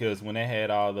 Because when they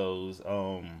had all those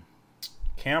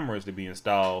cameras to be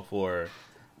installed for,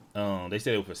 they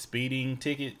said it was for speeding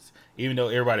tickets, even though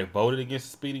everybody voted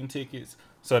against speeding tickets.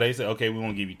 So they said, okay, we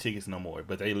won't give you tickets no more.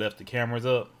 But they left the cameras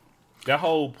up. That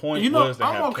whole point was to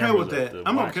have cameras up.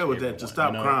 I'm okay with that to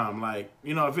stop crime. Like,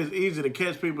 if it's easy to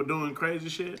catch people doing crazy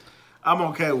shit, I'm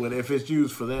okay with it if it's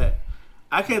used for that.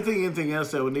 I can't think of anything else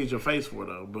that would need your face for,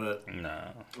 though. But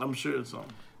I'm sure it's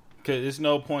something. Because there's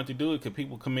no point to do it because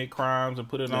people commit crimes and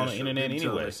put it on the internet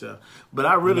anyway. But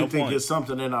I really think it's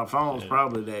something in our phones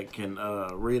probably that can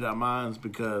read our minds,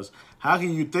 because how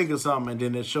can you think of something and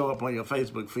then it show up on your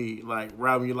Facebook feed, like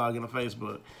right when you log into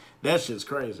Facebook? That shit's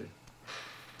crazy.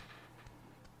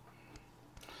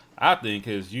 I think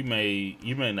because you may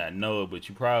not know it, but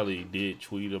you probably did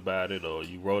tweet about it or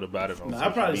you wrote about it on social media.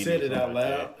 I probably said it out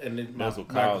loud and then my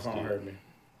microphone heard me.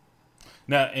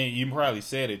 Now, and you probably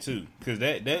said it too, because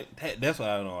that's what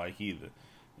I don't like either.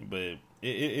 But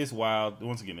it's wild.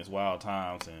 Once again, it's wild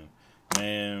times, and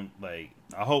man, like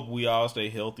I hope we all stay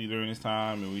healthy during this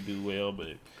time and we do well.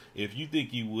 But if you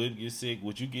think you would get sick,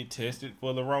 would you get tested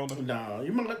for the Rona? No,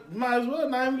 you might as well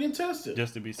not even get tested,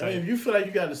 just to be safe. I mean, if you feel like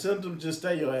you got the symptoms, just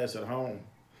stay your ass at home.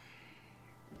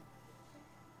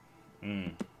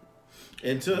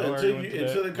 Until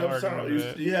it comes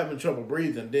time, you having trouble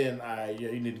breathing, then you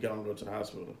need to go to the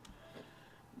hospital.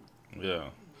 Yeah.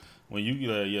 When you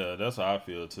that's how I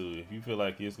feel too. If you feel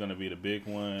like it's gonna be the big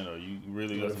one, or you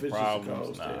really got some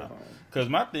problems, Because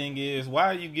my thing is, why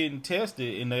are you getting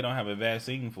tested and they don't have a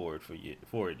vaccine for it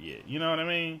yet? You know what I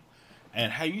mean?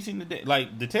 And how you seen the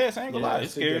test? Ain't gonna lie, it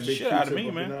scares the shit out of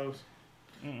me, man.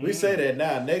 We say that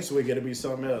now. Next week it'll be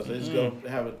something else. They just go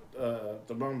have a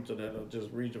thermometer that'll just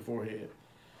read your forehead.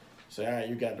 Say, all right,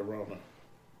 you got the Rona.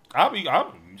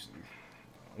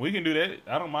 We can do that.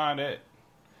 I don't mind that.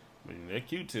 But that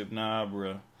Q-tip, nah,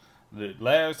 bro. The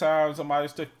last time somebody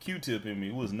stuck a Q-tip in me,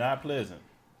 it was not pleasant.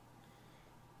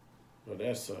 Well,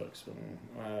 that sucks, man.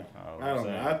 I don't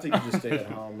know. I think you just stay at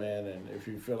home, man. And if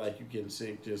you feel like you're getting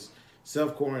sick, just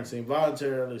self-quarantine.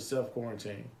 Voluntarily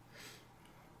self-quarantine.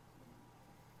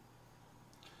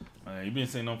 You been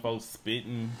seeing them folks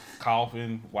spitting,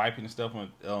 coughing, wiping and stuff on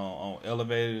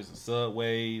elevators and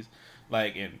subways,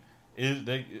 like, and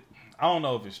I don't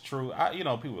know if it's true.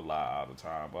 People lie all the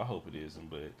time, but I hope it isn't.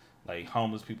 But like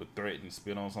homeless people threaten to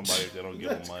spit on somebody if they don't give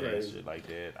them money and shit like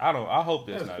that. I hope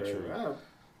that's not crazy. True.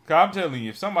 Cause I'm telling you,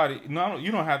 if somebody,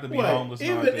 you don't have to be homeless.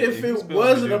 Even if it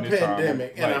wasn't a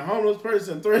pandemic and a homeless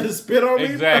person threatened to spit on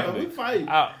me, we fight.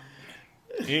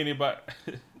 Anybody.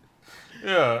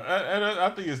 Yeah, and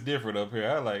I think it's different up here.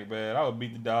 I would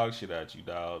beat the dog shit out you,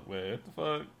 dog. Man, what the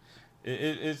fuck?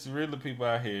 It's really people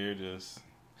out here just.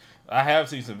 I have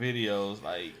seen some videos,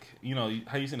 like,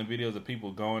 how you seen the videos of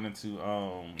people going into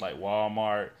like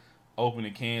Walmart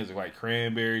opening cans of like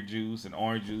cranberry juice and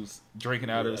orange juice, drinking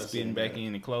out of it, spitting back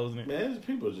in and closing it. Man,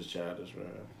 people are just childish,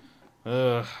 man.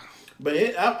 Uh, But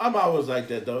I'm always like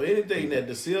that though. Anything that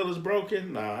the seal is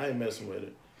broken, nah, I ain't messing with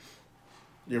it.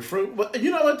 Your fruit, but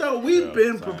you know what though? We've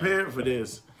been prepared for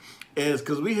this, is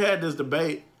because we had this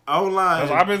debate online. That's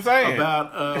what I've been saying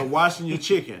about washing your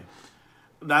chicken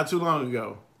not too long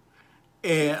ago,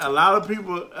 and a lot of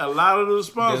the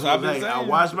response was, "Hey, I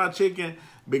wash my chicken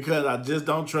because I just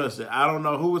don't trust it. I don't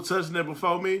know who was touching it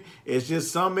before me. It's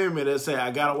just some in me that say I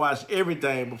gotta wash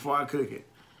everything before I cook it."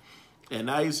 And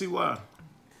now you see why.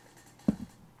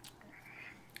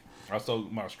 I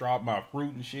soak my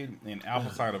fruit and shit in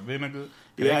apple cider vinegar.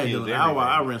 Yeah, I ain't doing that.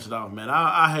 I rinse it off, man.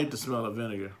 I hate the smell of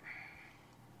vinegar.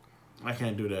 I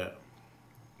can't do that.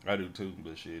 I do too,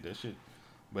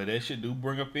 but that shit do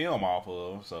bring a film off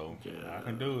of, so yeah. I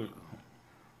can do it.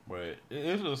 But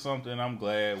it's just something I'm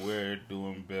glad we're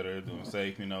doing better, doing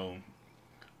safe. You know,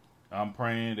 I'm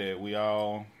praying that we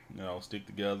all, you know, stick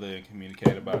together and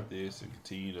communicate about this and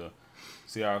continue to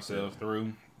see ourselves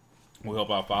through. We hope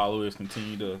our followers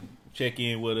continue to check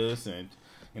in with us and,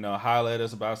 you know, holler at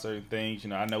us about certain things. You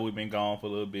know, I know we've been gone for a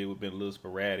little bit. We've been a little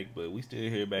sporadic, but we still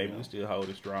here, baby. Yeah. We still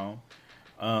holding strong.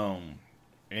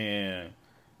 And,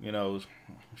 you know,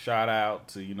 shout out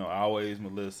to, you know, always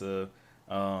Melissa,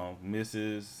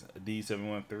 Mrs.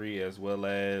 D713, as well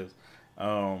as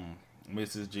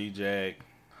Mrs. G-Jack,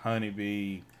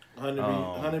 Honeybee.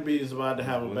 Honeybee is about to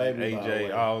have a baby.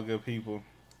 AJ, all good people.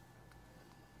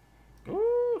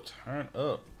 Ooh, turn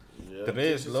up. Yeah,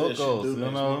 Tres Locos, you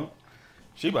know.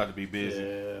 She about to be busy.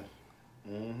 Yeah.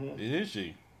 Mm-hmm. Is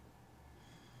she?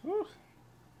 Woo.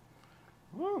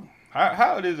 Woo.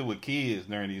 How is it with kids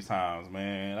during these times,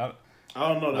 man?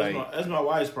 I don't know. That's my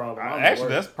wife's problem. Actually,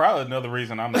 that's probably another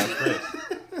reason I'm not stressed.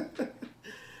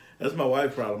 That's my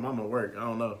wife's problem. I'm at work. I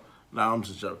don't know. No, I'm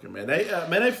just joking, man.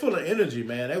 They full of energy,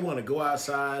 man. They want to go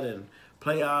outside and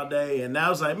play all day, and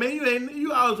now it's like, man,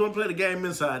 you always want to play the game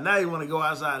inside. Now you want to go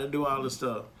outside and do all this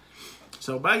stuff.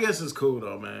 So, but I guess it's cool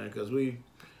though, man, because we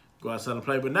go outside and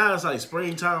play. But now it's like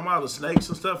springtime, all the snakes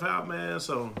and stuff out, man.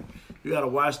 So you got to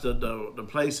watch the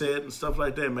play set and stuff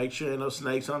like that. Make sure ain't no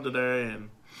snakes under there,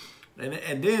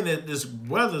 and then this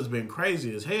weather's been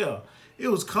crazy as hell. It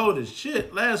was cold as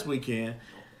shit last weekend.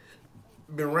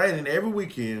 Been raining every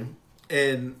weekend,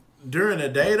 and during the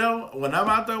day though, when I'm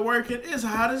out there working, it's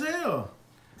hot as hell.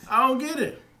 I don't get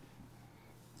it.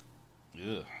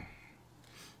 Yeah.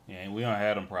 Yeah, we don't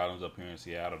have them problems up here in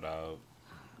Seattle, dog.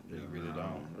 We really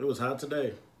don't. It was hot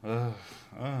today.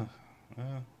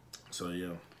 So, yeah.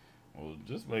 Well,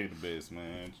 just make the best,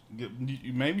 man.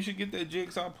 Maybe you should get that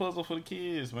jigsaw puzzle for the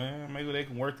kids, man. Maybe they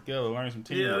can work together, learn some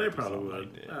teamwork. Yeah, they probably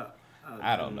would. Like that.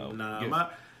 I don't know. Nah,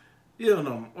 you don't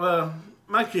know. Well,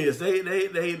 my kids, they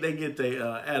get their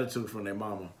attitude from their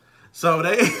mama. So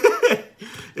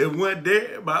it went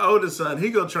there. My oldest son, he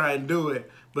gonna try and do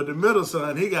it. But the middle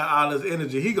son, he got all his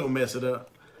energy. He gonna mess it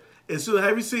up. And so,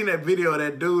 have you seen that video of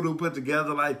that dude who put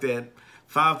together like that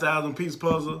 5,000 piece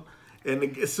puzzle?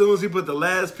 And as soon as he put the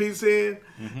last piece in,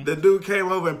 the dude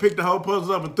came over and picked the whole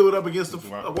puzzle up and threw it up against the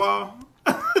wall.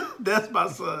 That's my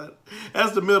son.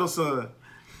 That's the middle son.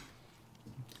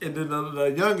 And then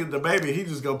the baby, he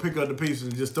just go pick up the pieces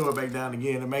and just throw it back down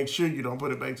again and make sure you don't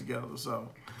put it back together. So,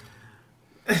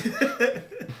 just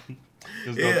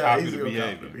don't copy the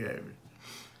behavior.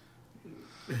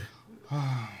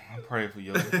 I pray for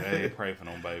you. Hey, pray for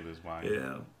them babies, man.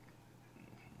 Yeah.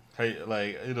 Hey,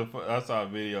 like I saw a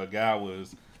video. A guy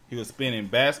was spinning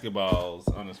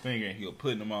basketballs on his finger, and he was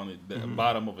putting them on the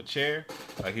bottom of a chair.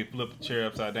 Like he flipped the chair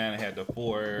upside down and had the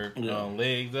four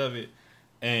legs of it.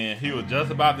 And he was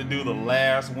just about to do the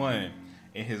last one,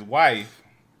 and his wife.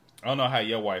 I don't know how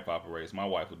your wife operates. My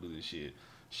wife will do this shit.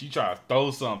 She tried to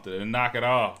throw something and knock it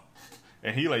off.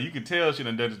 And he you could tell she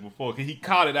done this before, because he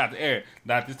caught it out the air.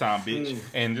 Not this time, bitch.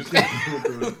 And just got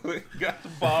the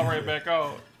ball right back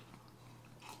on.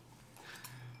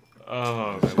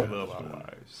 Oh, man, we love our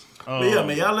lives. But yeah,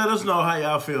 man, y'all let us know how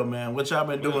y'all feel, man. What y'all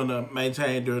been doing to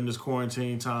maintain during this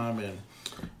quarantine time.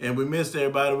 And we missed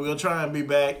everybody. We're going to try and be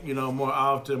back, you know, more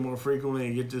often, more frequently,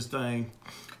 and get this thing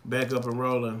back up and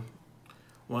rolling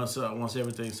once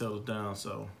everything settles down.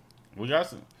 So we got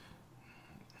some.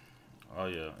 Oh,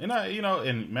 yeah.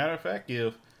 And matter of fact,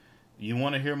 if you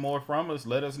want to hear more from us,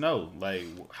 let us know. Like,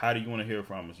 how do you want to hear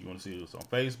from us? You want to see us on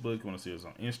Facebook? You want to see us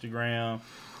on Instagram?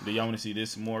 Do y'all want to see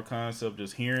this more concept,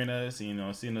 just hearing us, seeing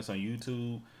us on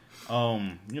YouTube?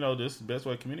 This is the best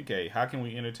way to communicate. How can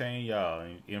we entertain y'all,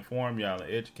 and inform y'all, and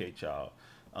educate y'all?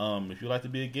 If you'd like to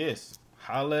be a guest,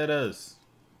 holla at us.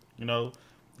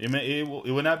 If It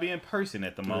will not be in person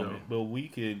at the moment, but we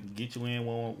could get you in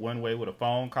one way with a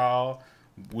phone call.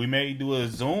 We may do a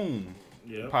Zoom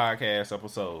podcast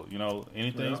episode. You know,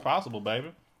 anything's possible,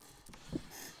 baby.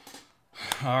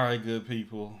 All right, good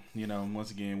people. You know,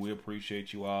 once again, we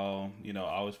appreciate you all. You know,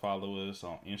 always follow us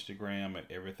on Instagram at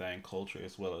Everything Culture,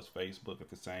 as well as Facebook at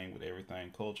the same with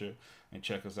Everything Culture, and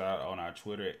check us out on our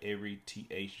Twitter at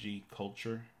EveryTHG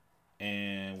Culture.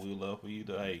 And we would love for you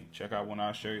to check out one of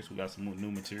our shirts. We got some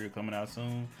new material coming out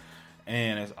soon.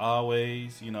 And as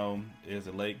always, you know, as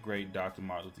the late great Dr.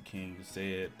 Martin Luther King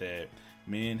said, that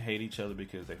men hate each other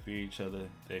because they fear each other.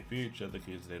 They fear each other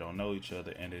because they don't know each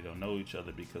other, and they don't know each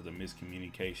other because of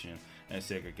miscommunication and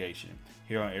segregation.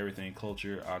 Here on Everything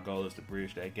Culture, our goal is to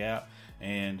bridge that gap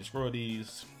and destroy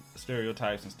these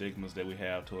stereotypes and stigmas that we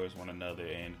have towards one another,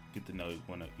 and get to know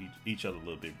each other a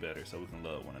little bit better so we can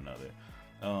love one another.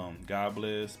 God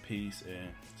bless, peace, and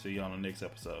see you on the next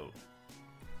episode.